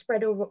to kind of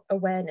spread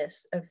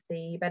awareness of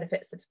the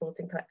benefits of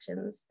sporting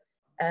collections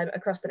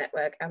across the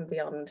network and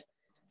beyond.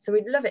 So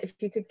we'd love it if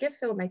you could give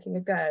filmmaking a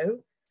go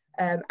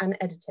and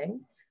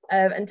editing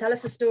and tell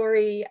us a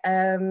story,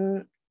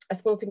 a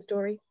sporting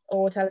story,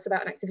 or tell us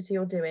about an activity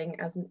you're doing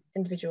as an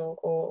individual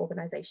or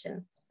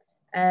organisation.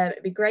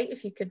 It'd be great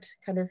if you could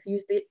kind of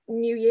use the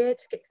new year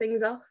to kick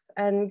things off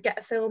and get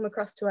a film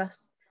across to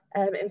us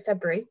in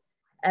February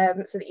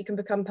so that you can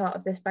become part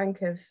of this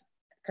bank of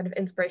kind of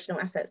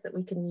inspirational assets that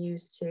we can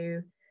use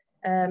to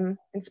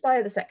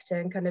inspire the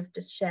sector and kind of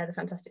just share the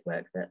fantastic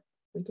work that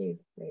we do,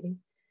 really.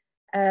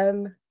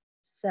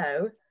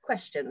 So,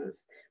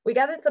 questions. We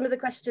gathered some of the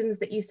questions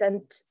that you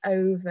sent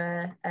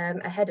over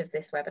ahead of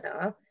this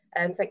webinar.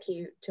 Thank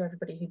you to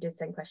everybody who did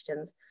send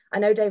questions. I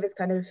know David's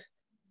kind of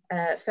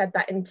fed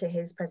that into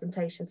his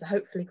presentation, so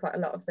hopefully quite a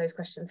lot of those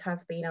questions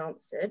have been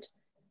answered.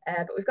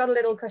 But we've got a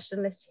little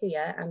question list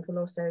here, and we'll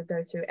also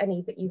go through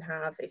any that you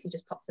have if you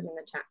just pop them in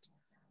the chat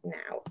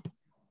now.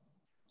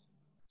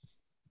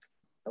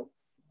 Oh,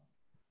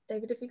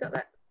 David, have you got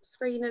that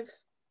screen of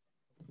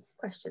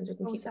questions? We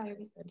can keep sorry,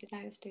 that. did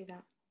I just do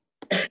that?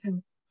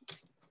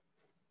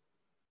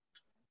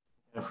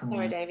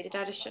 Sorry, David, did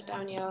I just shut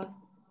down your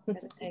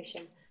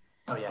presentation?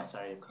 Oh yeah,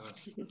 sorry, of course.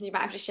 You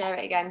might have to share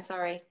it again,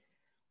 sorry.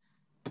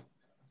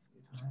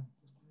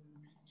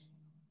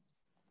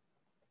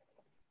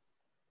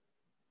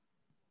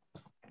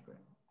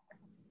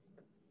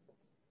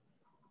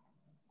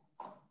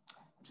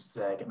 Just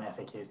get my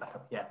FAQs back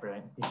up. Yeah,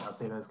 brilliant. You can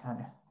see those, can't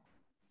you?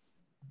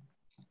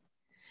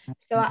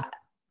 So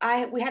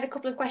we had a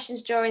couple of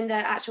questions during the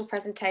actual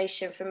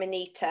presentation from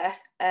Anita.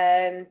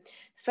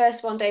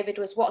 First one, David,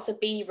 was what's a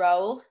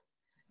B-roll?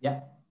 Yeah.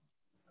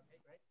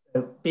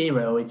 So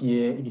B-roll, if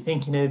you're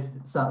thinking of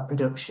sort of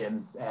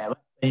production, let's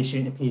say you're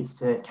shooting a piece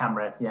to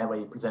camera, yeah, where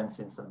you're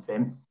presenting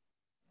something.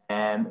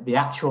 The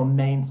actual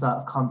main sort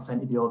of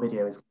content of your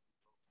video is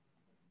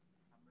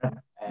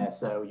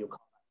so you'll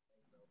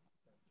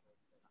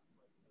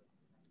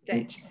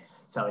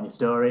telling your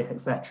story,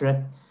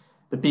 etc.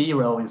 The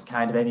B-roll is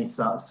kind of any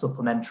sort of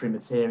supplementary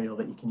material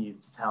that you can use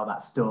to tell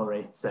that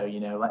story. So, you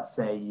know, let's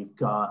say you've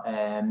got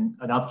an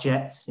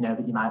object, you know,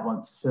 that you might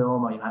want to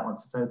film or you might want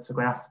to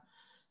photograph.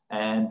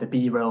 And the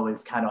B-roll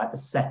is kind of like the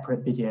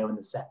separate video and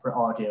the separate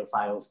audio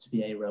files to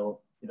the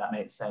A-roll, if that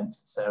makes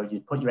sense. So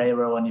you'd put your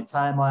A-roll on your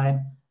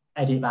timeline,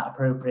 edit that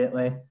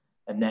appropriately,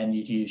 and then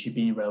you'd use your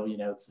B-roll, you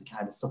know, to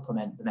kind of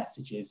supplement the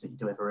messages that you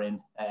deliver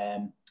in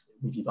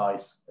with your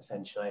voice,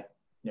 essentially.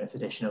 You know, it's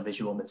additional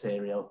visual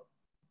material.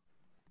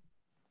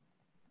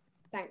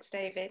 Thanks,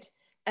 David.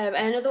 And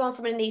another one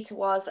from Anita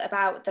was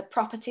about the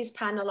properties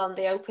panel on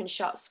the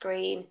OpenShot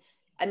screen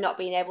and not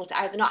being able to,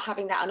 either not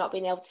having that or not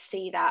being able to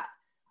see that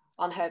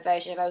on her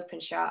version of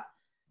OpenShot.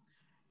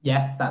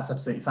 Yeah, that's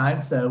absolutely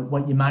fine. So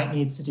what you might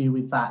need to do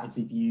with that is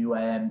if you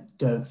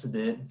go to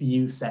the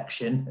view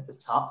section at the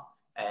top,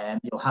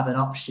 you'll have an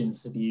option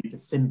to view the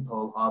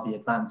simple or the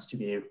advanced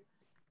view.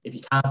 If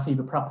you can't see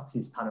the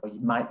properties panel, you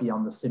might be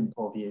on the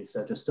simple view.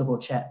 So just double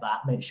check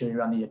that, make sure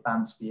you're on the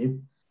advanced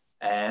view.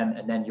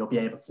 And then you'll be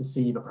able to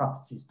see the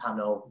properties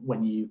panel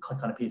when you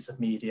click on a piece of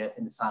media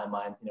in the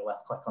timeline. You know,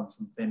 left click on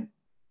something,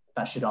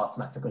 that should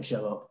automatically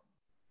show up.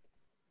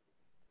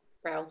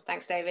 Well,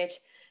 thanks, David.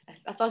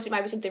 I thought it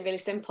might be something really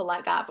simple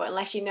like that, but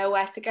unless you know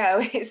where to go,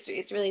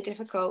 it's really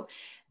difficult.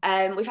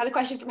 We've had a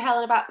question from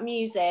Helen about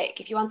music.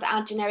 If you want to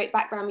add generic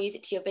background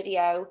music to your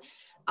video,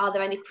 are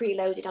there any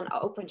preloaded on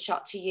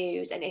OpenShot to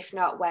use? And if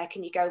not, where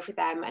can you go for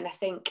them? And I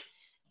think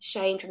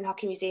Shane from the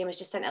Hockey Museum has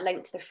just sent a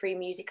link to the free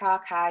music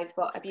archive,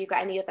 but have you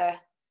got any other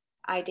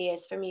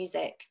ideas for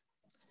music?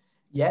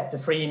 Yeah, the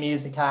free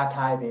music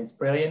archive is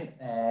brilliant.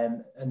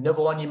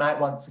 Another one you might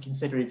want to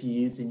consider if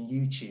you're using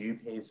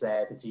YouTube is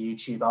there's a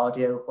YouTube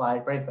audio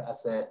library that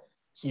has a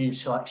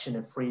huge selection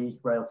of free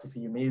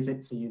royalty-free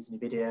music to use in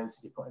your videos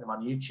if you're putting them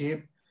on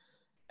YouTube.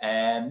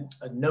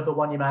 Another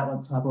one you might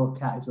want to have a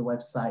look at is a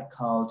website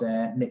called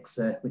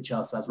Mixer, which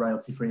also has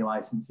royalty-free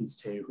licenses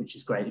too, which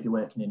is great if you're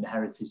working in the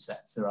heritage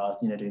sector or,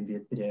 you know,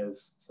 doing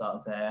videos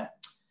sort of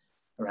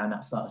around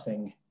that sort of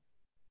thing.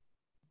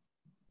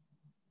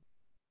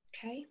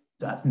 Okay.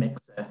 So that's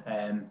Mixer.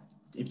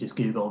 If you just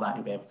Google that,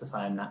 you'll be able to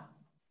find that.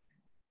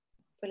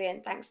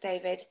 Brilliant. Thanks,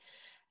 David.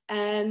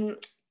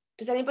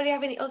 Does anybody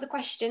have any other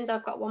questions?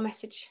 I've got one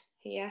message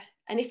here.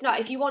 And if not,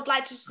 if you would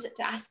like to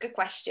ask a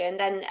question,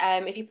 then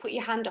if you put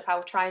your hand up,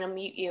 I'll try and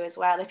unmute you as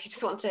well. If you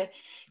just want to, if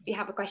you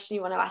have a question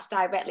you want to ask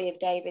directly of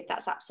David,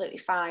 that's absolutely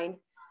fine.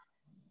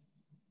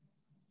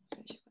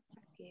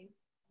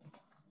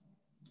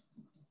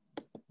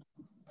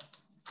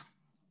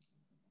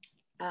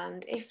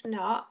 And if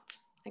not,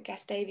 I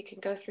guess David can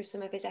go through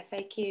some of his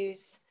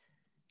FAQs.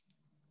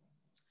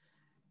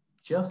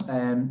 Sure.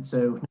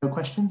 So no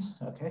questions.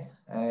 Okay.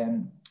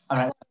 All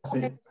right. So,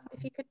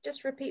 if you could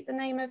just repeat the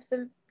name of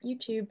the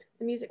YouTube,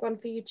 the music one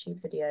for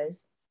YouTube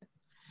videos.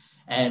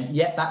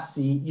 yeah, that's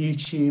the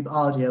YouTube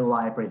audio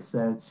library.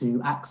 So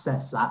to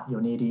access that,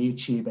 you'll need a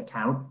YouTube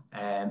account.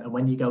 And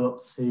when you go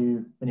up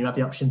to, when you have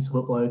the option to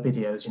upload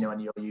videos, you know, on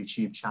your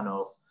YouTube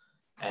channel,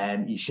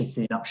 you should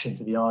see an option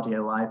for the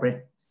audio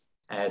library.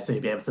 So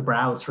you'll be able to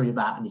browse through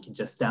that and you can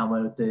just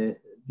download the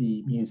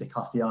music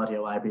off the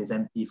audio library as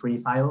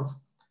MP3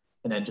 files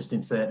and then just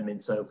insert them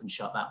into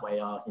OpenShot that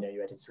way, or, you know,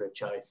 your editor of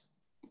choice.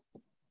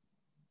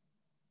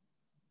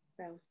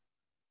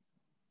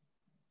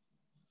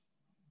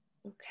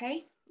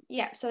 Okay,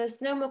 yeah, so there's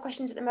no more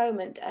questions at the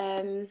moment.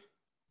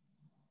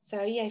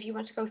 So yeah, if you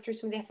want to go through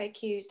some of the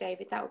FAQs,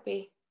 David, that would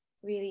be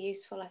really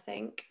useful, I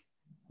think.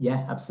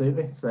 Yeah,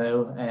 absolutely.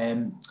 So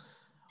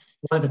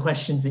one of the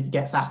questions that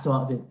gets asked a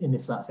lot in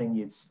this sort of thing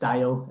is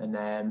style.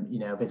 And, you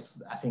know,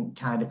 this I think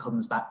kind of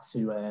comes back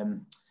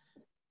to,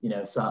 you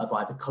know, sort of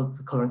like the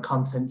current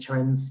content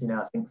trends. You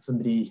know, I think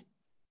somebody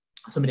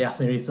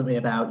asked me recently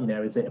about, you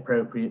know, is it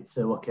appropriate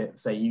to look at,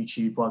 say,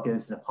 YouTube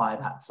bloggers and apply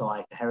that to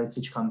like a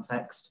heritage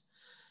context?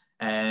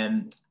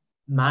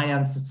 My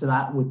answer to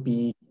that would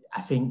be,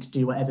 I think,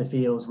 do whatever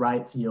feels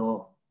right for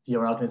your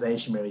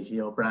organization, really, for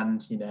your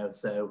brand, you know.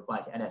 So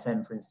like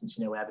NFM, for instance,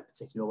 you know, we have a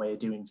particular way of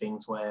doing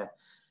things where,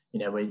 you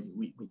know,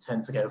 we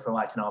tend to go for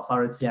like an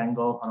authority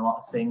angle on a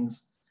lot of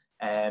things.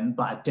 But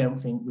I don't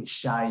think we're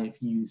shy of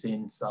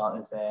using sort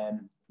of,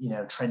 you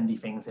know, trendy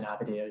things in our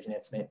videos, you know,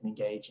 to make them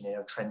engage, you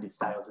know, trendy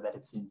styles of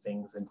editing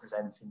things and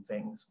presenting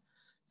things.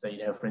 So,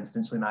 you know, for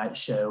instance, we might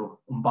show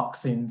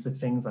unboxings of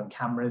things on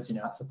cameras, you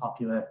know, that's a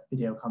popular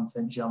video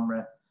content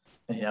genre.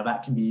 And, you know,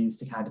 that can be used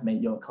to kind of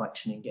make your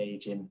collection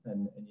engaging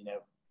and you know,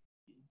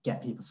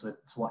 get people to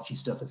watch your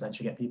stuff,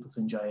 essentially get people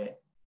to enjoy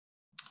it.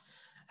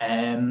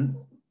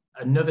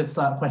 Another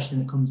sort of question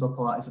that comes up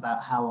a lot is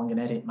about how long an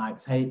edit might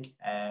take.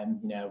 You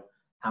know,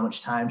 how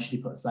much time should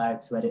you put aside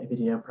to edit a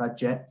video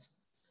project?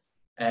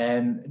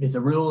 There's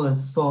a rule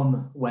of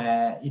thumb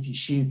where if you're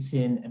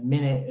shooting a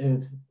minute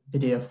of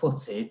video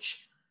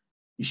footage,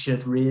 you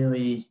should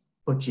really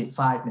budget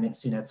 5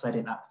 minutes, you know, to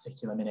edit that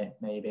particular minute,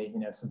 maybe,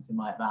 you know, something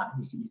like that.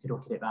 You could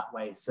look at it that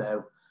way.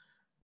 So,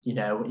 you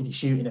know, if you're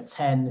shooting a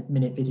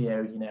 10-minute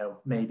video, you know,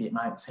 maybe it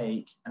might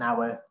take an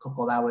hour,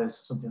 couple of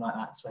hours, something like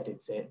that to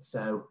edit it.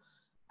 So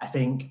I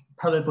think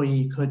probably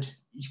you could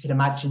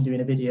imagine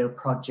doing a video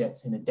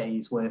project in a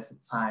day's worth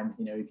of time.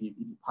 You know, if you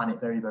plan it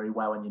very, very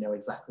well and you know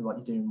exactly what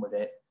you're doing with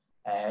it,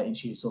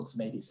 it's useful to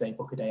maybe say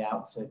book a day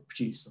out to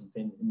produce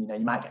something. And, you know,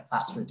 you might get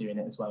faster at doing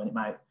it as well. And it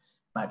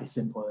might be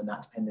simpler than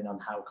that, depending on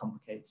how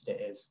complicated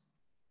it is.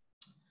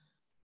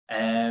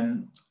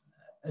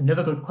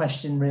 Another good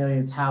question really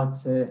is how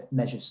to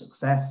measure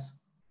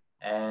success.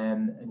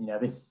 And you know,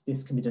 this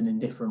can be done in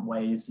different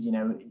ways. You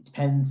know, it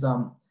depends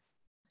on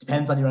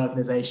your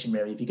organization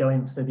really. If you're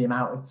going for the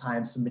amount of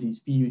time somebody's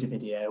viewed a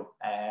video,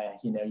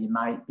 you know, you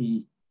might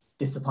be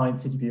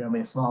disappointed if you're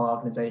only a small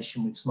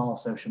organization with small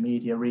social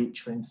media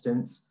reach, for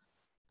instance,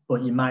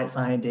 but you might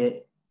find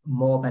it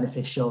more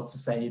beneficial to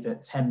say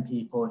that 10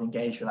 people have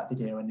engaged with that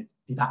video and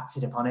they've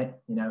acted upon it,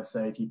 you know.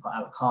 So if you put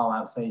out a call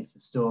out, say for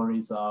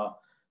stories or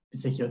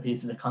particular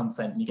pieces of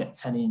content and you get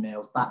 10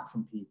 emails back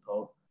from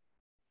people,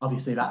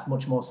 obviously that's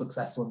much more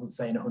successful than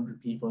saying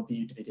 100 people have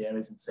viewed the video,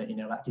 isn't it? You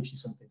know, that gives you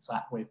something to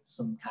act with,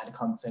 some kind of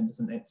content,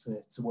 doesn't it,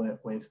 to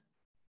work with.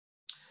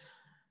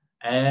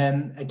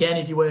 Again,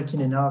 if you're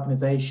working in an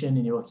organisation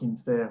and you're looking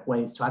for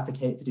ways to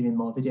advocate for doing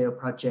more video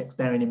projects,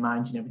 bearing in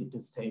mind, you know, that it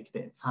does take a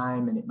bit of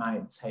time and it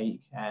might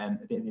take a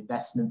bit of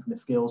investment from a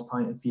skills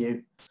point of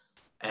view.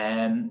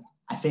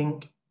 I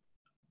think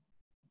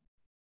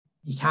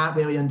you can't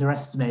really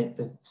underestimate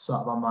the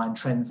sort of online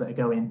trends that are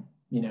going,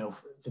 you know,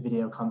 for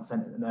video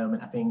content at the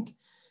moment. I think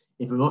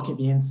if we look at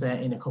the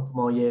internet in a couple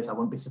more years, I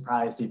wouldn't be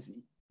surprised if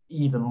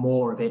even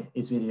more of it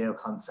is video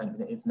content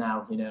than it is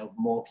now. You know,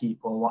 more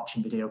people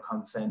watching video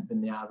content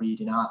than they are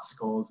reading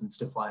articles and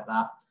stuff like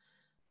that.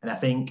 And I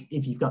think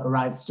if you've got the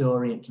right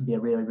story, it can be a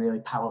really, really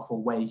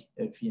powerful way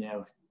of, you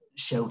know,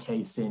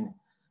 showcasing,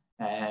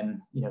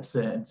 you know,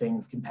 certain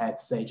things compared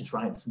to, say, just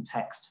writing some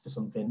text for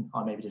something,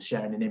 or maybe just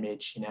sharing an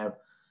image. You know,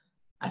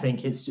 I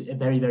think it's a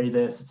very, very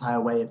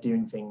versatile way of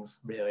doing things,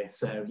 really.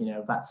 So, you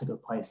know, that's a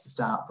good place to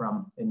start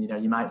from. And, you know,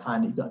 you might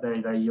find that you've got a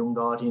very, very young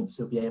audience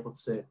who'll be able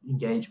to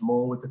engage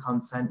more with the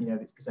content, you know,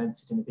 if it's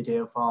presented in a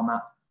video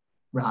format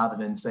rather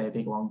than, say, a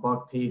big long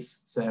blog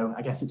piece. So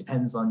I guess it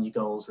depends on your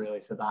goals,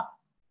 really, for that.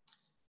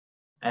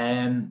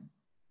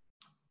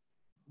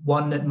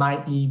 One that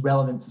might be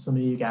relevant to some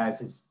of you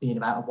guys is being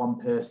about a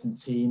one-person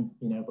team,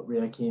 you know, but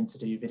really keen to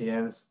do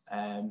videos.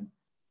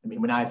 I mean,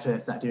 when I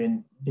first started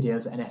doing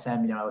videos at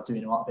NFM, you know, I was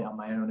doing a lot of it on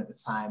my own at the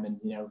time, and,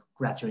 you know,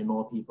 gradually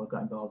more people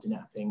got involved in it,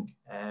 I think.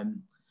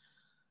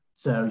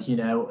 So, you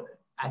know,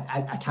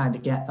 I kind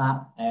of get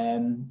that.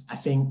 I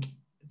think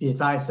the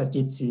advice I'd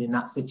give to you in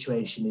that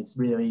situation is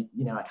really,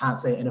 you know, I can't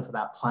say enough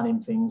about planning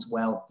things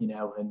well, you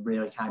know, and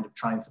really kind of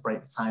trying to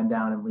break the time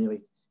down and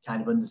really kind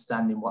of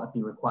understanding what would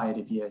be required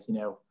of you, you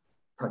know,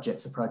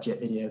 project to project,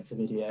 video to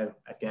video,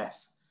 I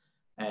guess.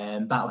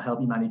 That'll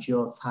help you manage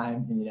your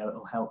time, and, you know,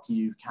 it'll help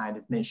you kind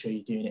of make sure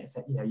you're doing it,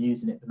 you know,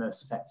 using it the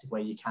most effective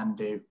way you can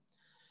do.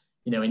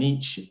 You know, in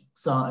each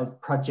sort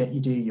of project you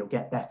do, you'll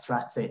get better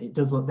at it. It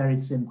does look very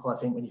simple, I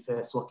think, when you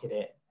first look at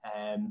it.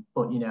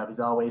 But, you know, there's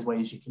always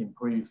ways you can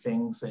improve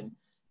things, and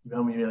you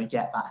only really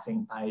get that, I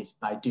think,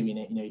 by doing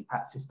it. You know, you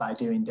practice by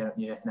doing, don't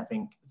you? And I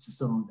think to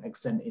some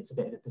extent it's a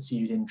bit of a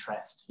pursued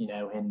interest, you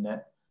know, in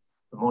that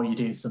the more you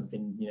do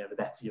something, you know, the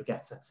better you'll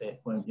get at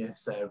it, won't you?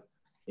 So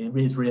it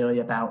is really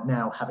about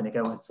now having a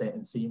go at it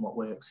and seeing what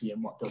works for you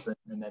and what doesn't,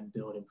 and then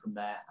building from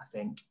there, I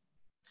think.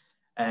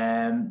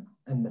 And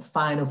the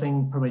final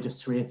thing, probably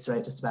just to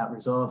reiterate, just about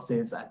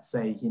resources, I'd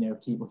say, you know,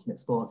 keep looking at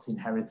sporting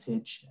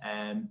heritage.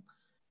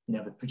 You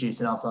know, they're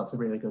producing all sorts of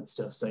really good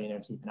stuff, so, you know,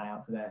 keep an eye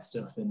out for their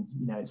stuff, and,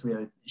 you know,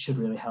 it should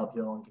really help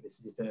you along if this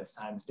is your first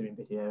time doing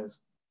videos.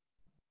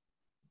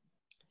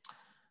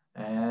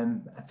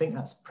 I think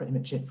that's pretty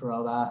much it for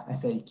all our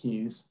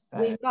FAQs.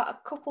 We've got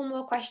a couple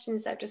more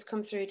questions that have just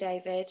come through,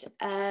 David.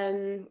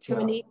 From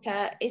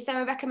Anita, is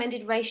there a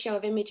recommended ratio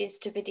of images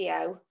to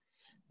video,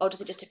 or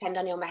does it just depend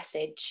on your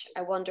message?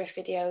 I wonder if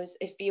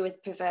viewers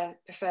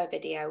prefer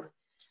video.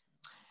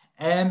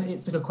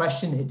 It's a good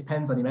question. It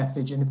depends on your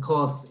message. And of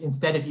course,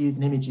 instead of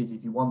using images,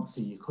 if you want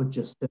to, you could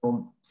just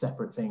film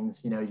separate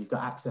things. You know, you've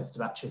got access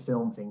to actually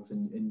film things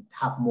and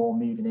have more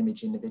moving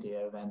image in the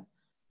video, then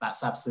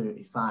that's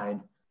absolutely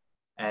fine.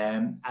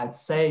 I'd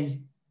say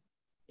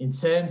in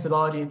terms of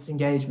audience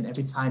engagement,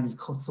 every time you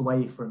cut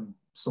away from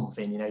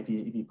something, you know, if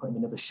you put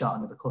another shot,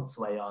 another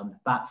cutaway on,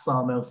 that's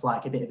almost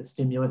like a bit of a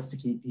stimulus to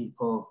keep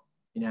people,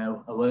 you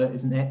know, alert,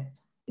 isn't it?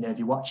 You know, if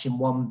you're watching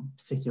one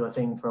particular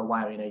thing for a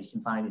while, you know, you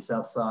can find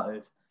yourself sort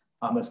of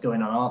almost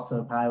going on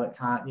autopilot,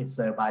 can't you?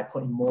 So by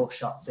putting more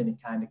shots in, it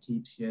kind of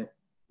keeps your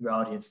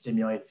audience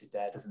stimulated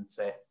there, doesn't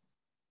it?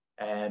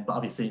 But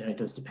obviously, you know, it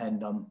does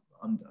depend on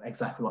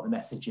exactly what the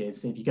message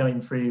is. So if you're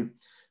going through,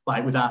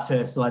 like with our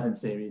First 11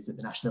 series at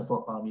the National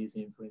Football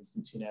Museum, for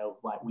instance, you know,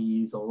 like we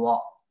use a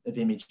lot of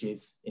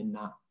images in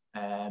that,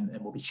 and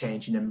we'll be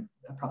changing them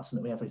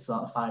approximately every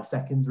sort of 5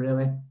 seconds,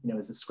 really, you know,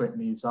 as the script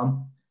moves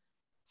on.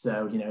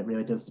 So, you know, it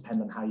really does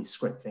depend on how you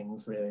script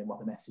things, really, and what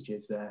the message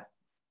is there.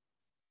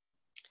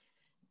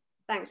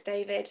 Thanks,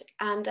 David.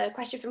 And a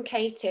question from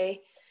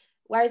Katie.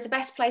 Where is the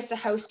best place to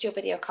host your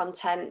video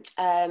content?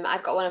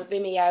 I've got one on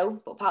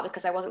Vimeo, but partly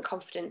because I wasn't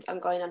confident,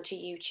 I'm going onto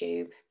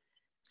YouTube.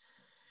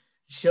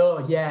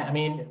 Sure, yeah. I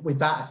mean, with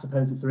that, I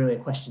suppose it's really a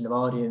question of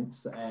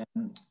audience.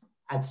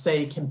 I'd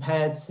say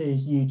compared to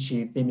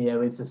YouTube,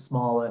 Vimeo is a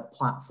smaller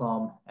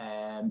platform,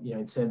 you know,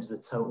 in terms of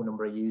the total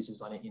number of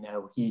users on it. You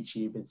know,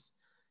 YouTube is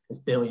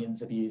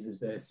billions of users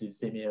versus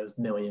Vimeo's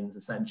millions,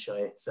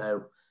 essentially.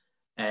 So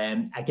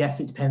I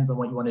guess it depends on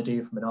what you want to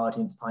do from an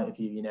audience point of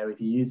view. You know,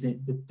 if you use it,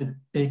 the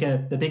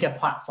bigger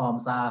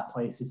platforms are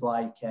places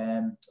like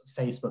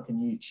Facebook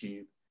and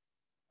YouTube.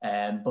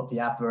 But they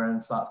have their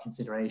own sort of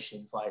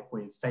considerations, like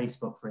with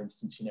Facebook, for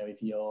instance, you know,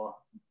 if you're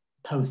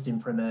posting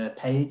from a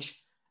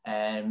page,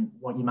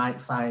 what you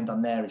might find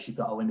on there is you've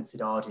got a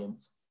limited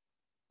audience,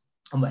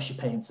 unless you're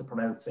paying to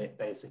promote it,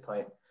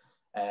 basically,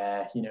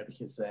 you know,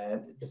 because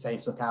the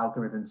Facebook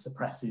algorithm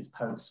suppresses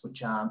posts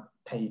which aren't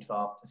paid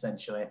for,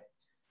 essentially.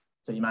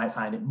 So you might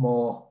find it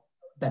more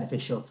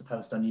beneficial to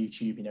post on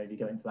YouTube, you know, if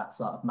you're going for that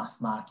sort of mass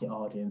market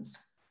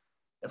audience.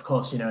 Of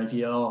course, you know, if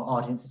your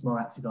audience is more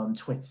active on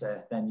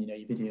Twitter, then, you know,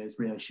 your videos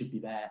really should be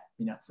there.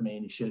 You know what I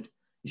mean? You should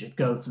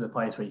go to the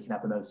place where you can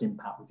have the most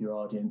impact with your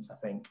audience, I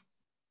think.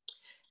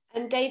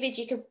 And David,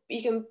 you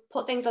can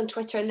put things on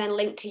Twitter and then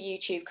link to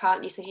YouTube,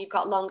 can't you? So if you've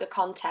got longer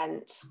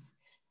content,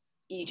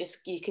 you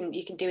can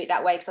do it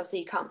that way, because obviously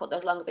you can't put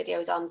those longer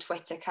videos on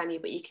Twitter, can you?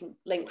 But you can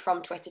link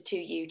from Twitter to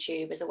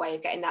YouTube as a way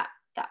of getting that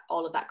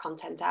all of that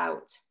content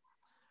out.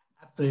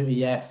 Absolutely,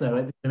 yeah. So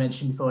as I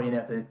mentioned before, you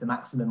know, the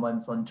maximum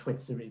length on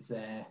Twitter is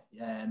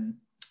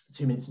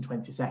 2 minutes and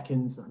 20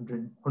 seconds,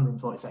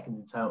 140 seconds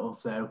in total.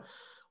 So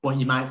what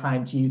you might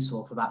find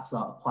useful for that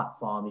sort of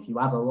platform, if you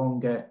have a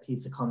longer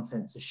piece of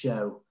content to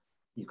show,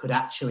 you could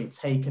actually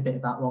take a bit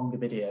of that longer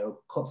video,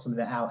 cut some of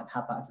it out and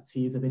have that as a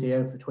teaser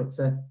video for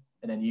Twitter,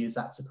 and then use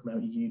that to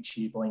promote your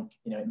YouTube link.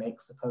 You know, it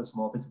makes the post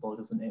more visible,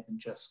 doesn't it, than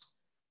just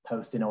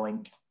posting a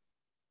link.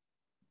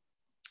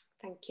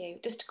 Thank you.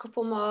 Just a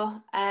couple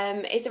more.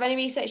 Is there any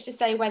research to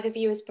say whether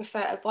viewers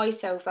prefer a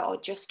voiceover or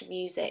just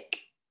music?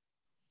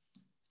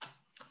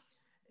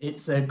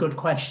 It's a good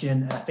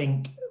question. I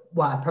think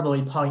what I'd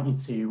probably point you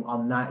to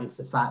on that is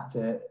the fact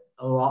that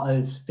a lot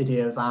of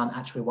videos aren't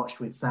actually watched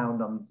with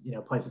sound on, you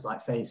know, places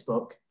like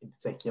Facebook in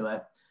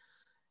particular.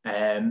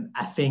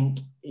 I think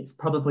it's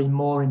probably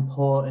more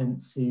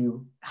important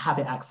to have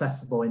it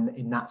accessible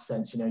in that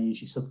sense, you know,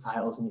 use your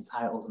subtitles and your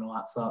titles and all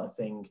that sort of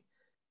thing,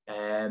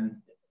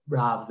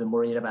 rather than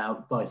worrying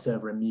about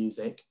voiceover and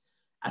music.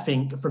 I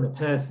think from a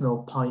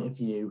personal point of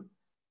view,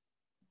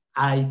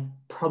 I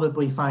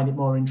probably find it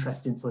more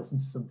interesting to listen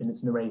to something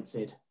that's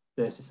narrated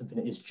versus something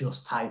that is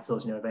just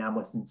titles. You know, if I am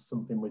listening to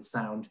something with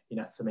sound, you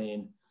know what I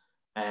mean?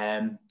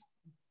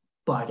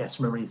 But I guess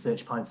from a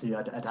research point of view,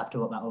 I'd have to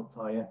look that up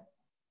for you.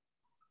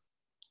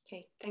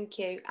 Okay, thank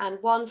you. And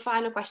one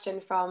final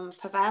question from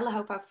Pavel. I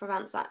hope I've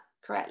pronounced that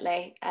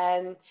correctly.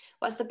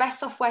 What's the best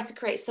software to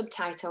create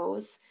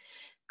subtitles,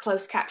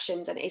 closed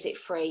captions, and is it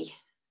free?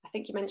 I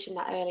think you mentioned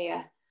that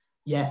earlier.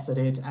 Yes, I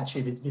did.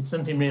 Actually, it's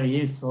something really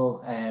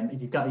useful.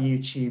 If you've got a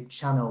YouTube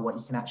channel, what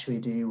you can actually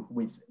do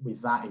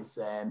with that is,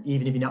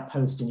 even if you're not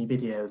posting your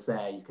videos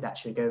there, you could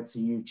actually go to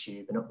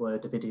YouTube and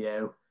upload a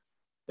video,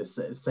 as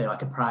say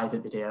like a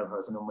private video or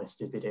as an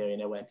unlisted video, you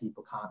know, where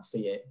people can't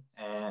see it.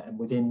 And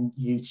within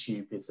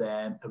YouTube is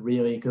a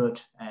really good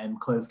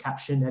closed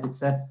caption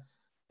editor,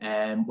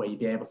 where you'll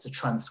be able to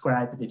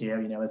transcribe the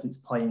video, you know, as it's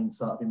playing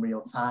sort of in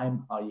real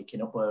time, or you can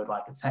upload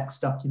like a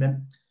text document.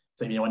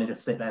 So if you want to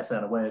just sit there, say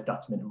on a Word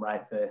document and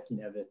write the, you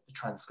know, the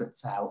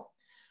transcripts out,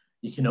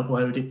 you can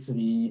upload it to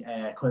the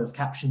closed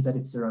captions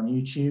editor on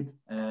YouTube,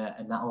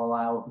 and that will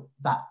allow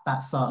that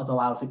sort of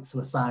allows it to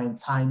assign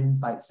timings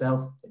by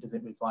itself. It does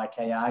it with like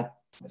AI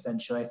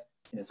essentially.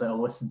 You know, so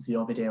it'll listen to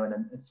your video and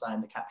then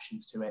assign the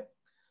captions to it.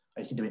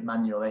 Or you can do it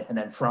manually, and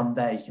then from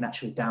there you can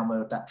actually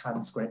download that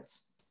transcript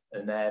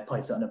and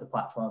place it on other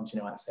platforms. You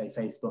know, like say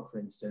Facebook, for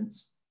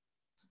instance.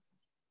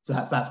 So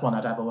that's one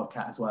I'd have a look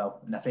at as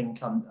well. And I think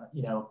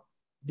you know,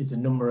 there's a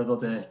number of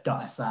other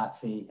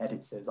 .srt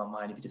editors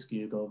online if you just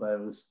Google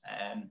those.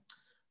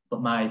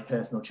 But my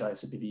personal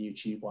choice would be the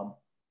YouTube one,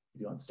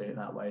 if you want to do it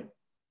that way.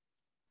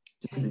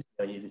 Just because it's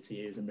really easy to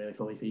use and really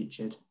fully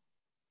featured.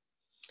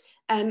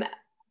 And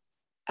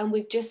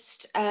we've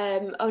just,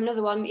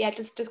 another one, yeah,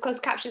 does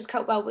closed captions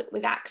cope well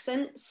with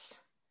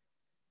accents?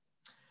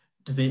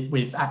 Does it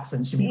with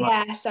accents, you mean?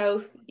 Yeah, like,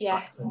 so, yeah,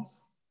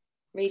 accents?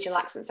 Regional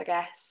accents, I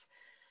guess.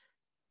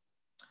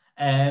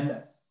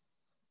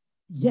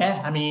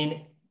 Yeah, I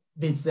mean,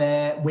 there's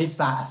with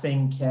that, I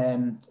think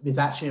there's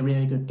actually a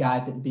really good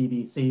guide that the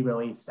BBC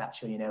released,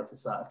 actually, you know, for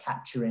sort of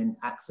capturing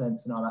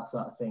accents and all that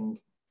sort of thing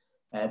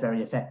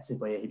very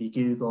effectively. If you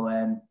Google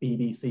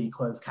BBC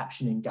closed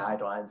captioning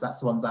guidelines, that's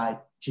the ones I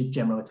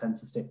generally tend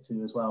to stick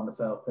to as well,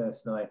 myself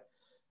personally.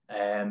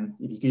 If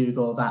you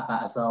Google that,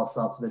 that has all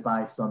sorts of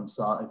advice on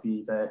sort of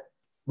either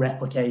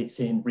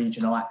replicating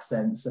regional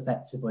accents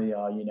effectively,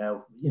 or you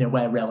know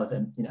where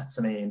relevant, you know what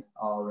I mean,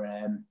 or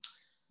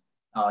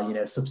you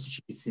know,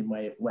 substituting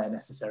where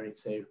necessary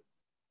too.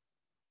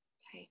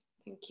 Okay,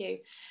 thank you.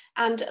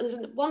 And there's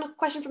one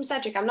question from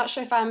Cedric. I'm not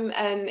sure if I'm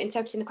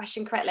interpreting the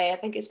question correctly. I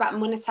think it's about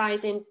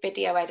monetizing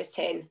video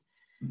editing.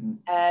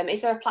 Mm-hmm.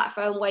 Is there a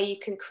platform where you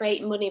can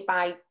create money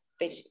by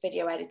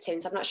video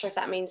editing? So I'm not sure if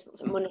that means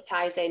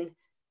monetizing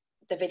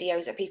the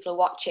videos that people are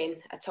watching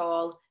at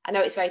all. I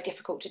know it's very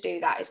difficult to do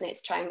that, isn't it?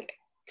 To try and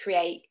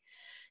create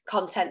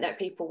content that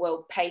people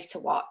will pay to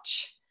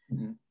watch.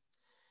 Mm-hmm.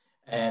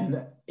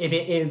 If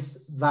it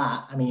is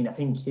that, I mean, I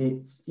think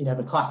it's, you know,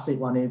 the classic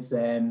one is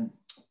YouTube,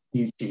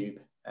 you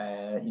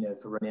know,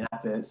 for running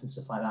adverts and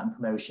stuff like that and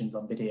promotions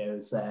on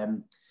videos.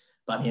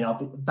 But I mean,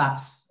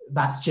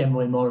 that's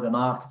generally more of a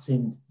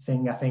marketing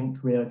thing, I think,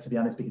 really, to be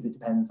honest, because it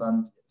depends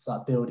on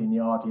sort of building the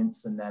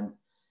audience and then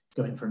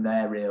going from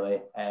there,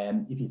 really.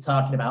 If you're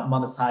talking about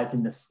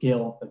monetizing the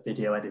skill of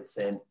video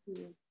editing,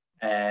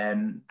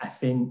 I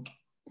think,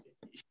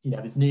 you know,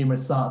 there's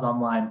numerous sort of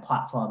online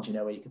platforms, you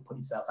know, where you can put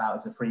yourself out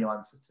as a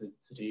freelancer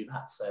to do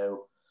that.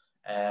 So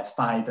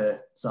Fiverr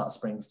sort of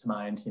springs to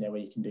mind, you know,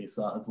 where you can do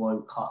sort of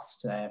low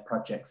cost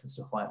projects and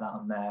stuff like that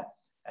on there,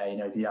 you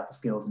know, if you have the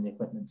skills and the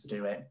equipment to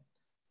do it.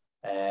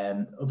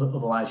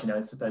 Otherwise, you know,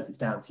 I suppose it's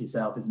down to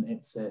yourself, isn't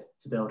it,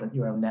 to build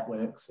your own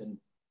networks and,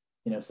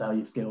 you know, sell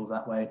your skills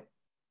that way.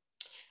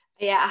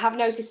 Yeah, I have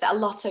noticed that a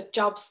lot of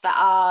jobs that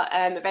are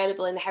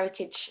available in the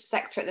heritage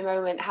sector at the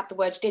moment have the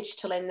word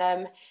digital in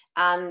them,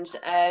 and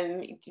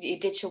your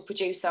digital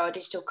producer or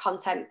digital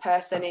content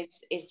person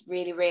is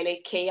really,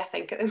 really key, I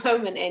think, at the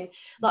moment in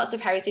lots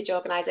of heritage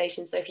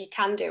organisations. So if you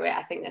can do it,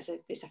 I think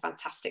it's a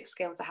fantastic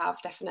skill to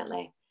have,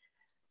 definitely.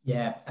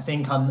 Yeah, I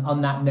think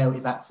on that note,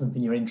 if that's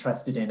something you're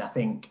interested in, I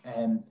think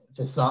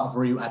the sort of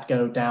route I'd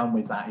go down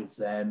with that is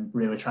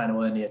really trying to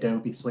learn the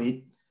Adobe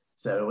suite.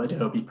 So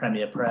Adobe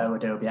Premiere Pro,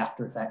 Adobe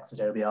After Effects,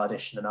 Adobe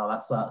Audition and all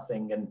that sort of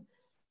thing. And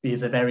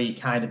these are very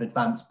kind of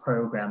advanced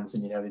programs,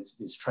 and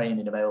there's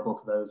training available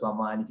for those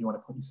online if you want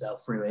to put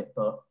yourself through it.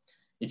 But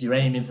if you're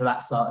aiming for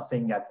that sort of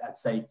thing, I'd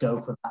say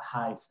go for that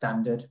high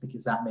standard,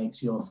 because that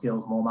makes your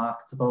skills more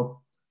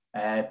marketable.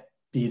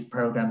 These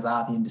programs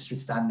are the industry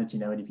standard,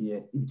 and if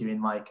you're doing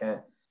like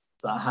a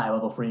sort of high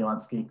level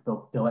freelance gig,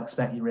 they'll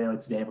expect you really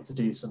to be able to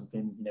do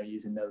something,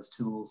 using those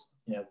tools,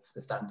 it's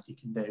the standard you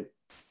can do.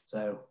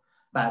 So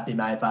that'd be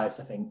my advice,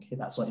 I think, if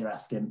that's what you're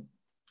asking.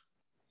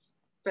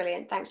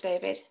 Brilliant, thanks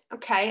David.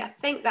 Okay, I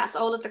think that's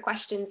all of the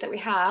questions that we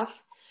have.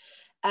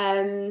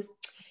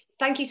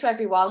 Thank you to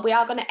everyone. We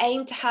are going to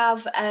aim to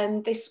have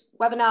this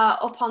webinar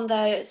up on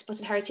the Sport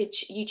and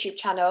Heritage YouTube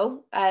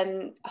channel,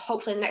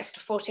 hopefully in the next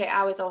 48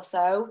 hours or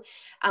so,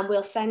 and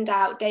we'll send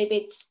out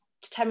David's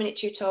 10-minute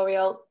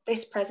tutorial,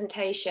 this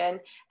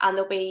presentation, and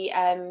there'll be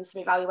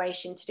some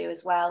evaluation to do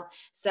as well.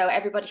 So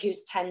everybody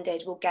who's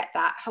attended will get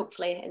that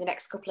hopefully in the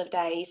next couple of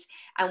days,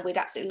 and we'd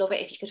absolutely love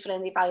it if you could fill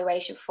in the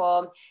evaluation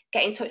form.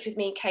 Get in touch with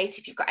me and Kate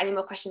if you've got any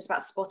more questions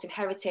about Sport and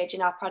Heritage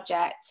in our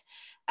project.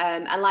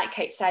 And like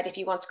Kate said, if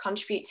you want to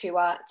contribute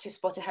to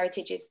Sport and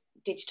Heritage's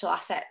digital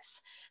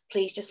assets,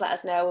 please just let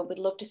us know. We'd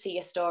love to see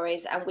your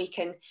stories, and we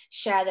can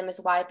share them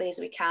as widely as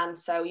we can.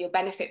 So you'll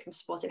benefit from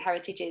Sport and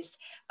Heritage's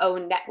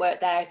own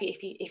network there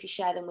if you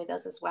share them with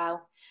us as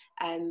well.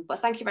 But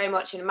thank you very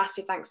much, and a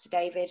massive thanks to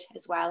David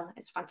as well.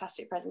 It's a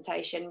fantastic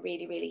presentation,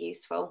 really, really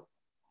useful.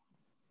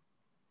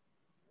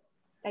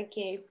 Thank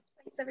you.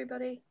 Thanks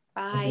everybody.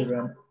 Bye.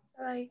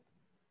 Bye.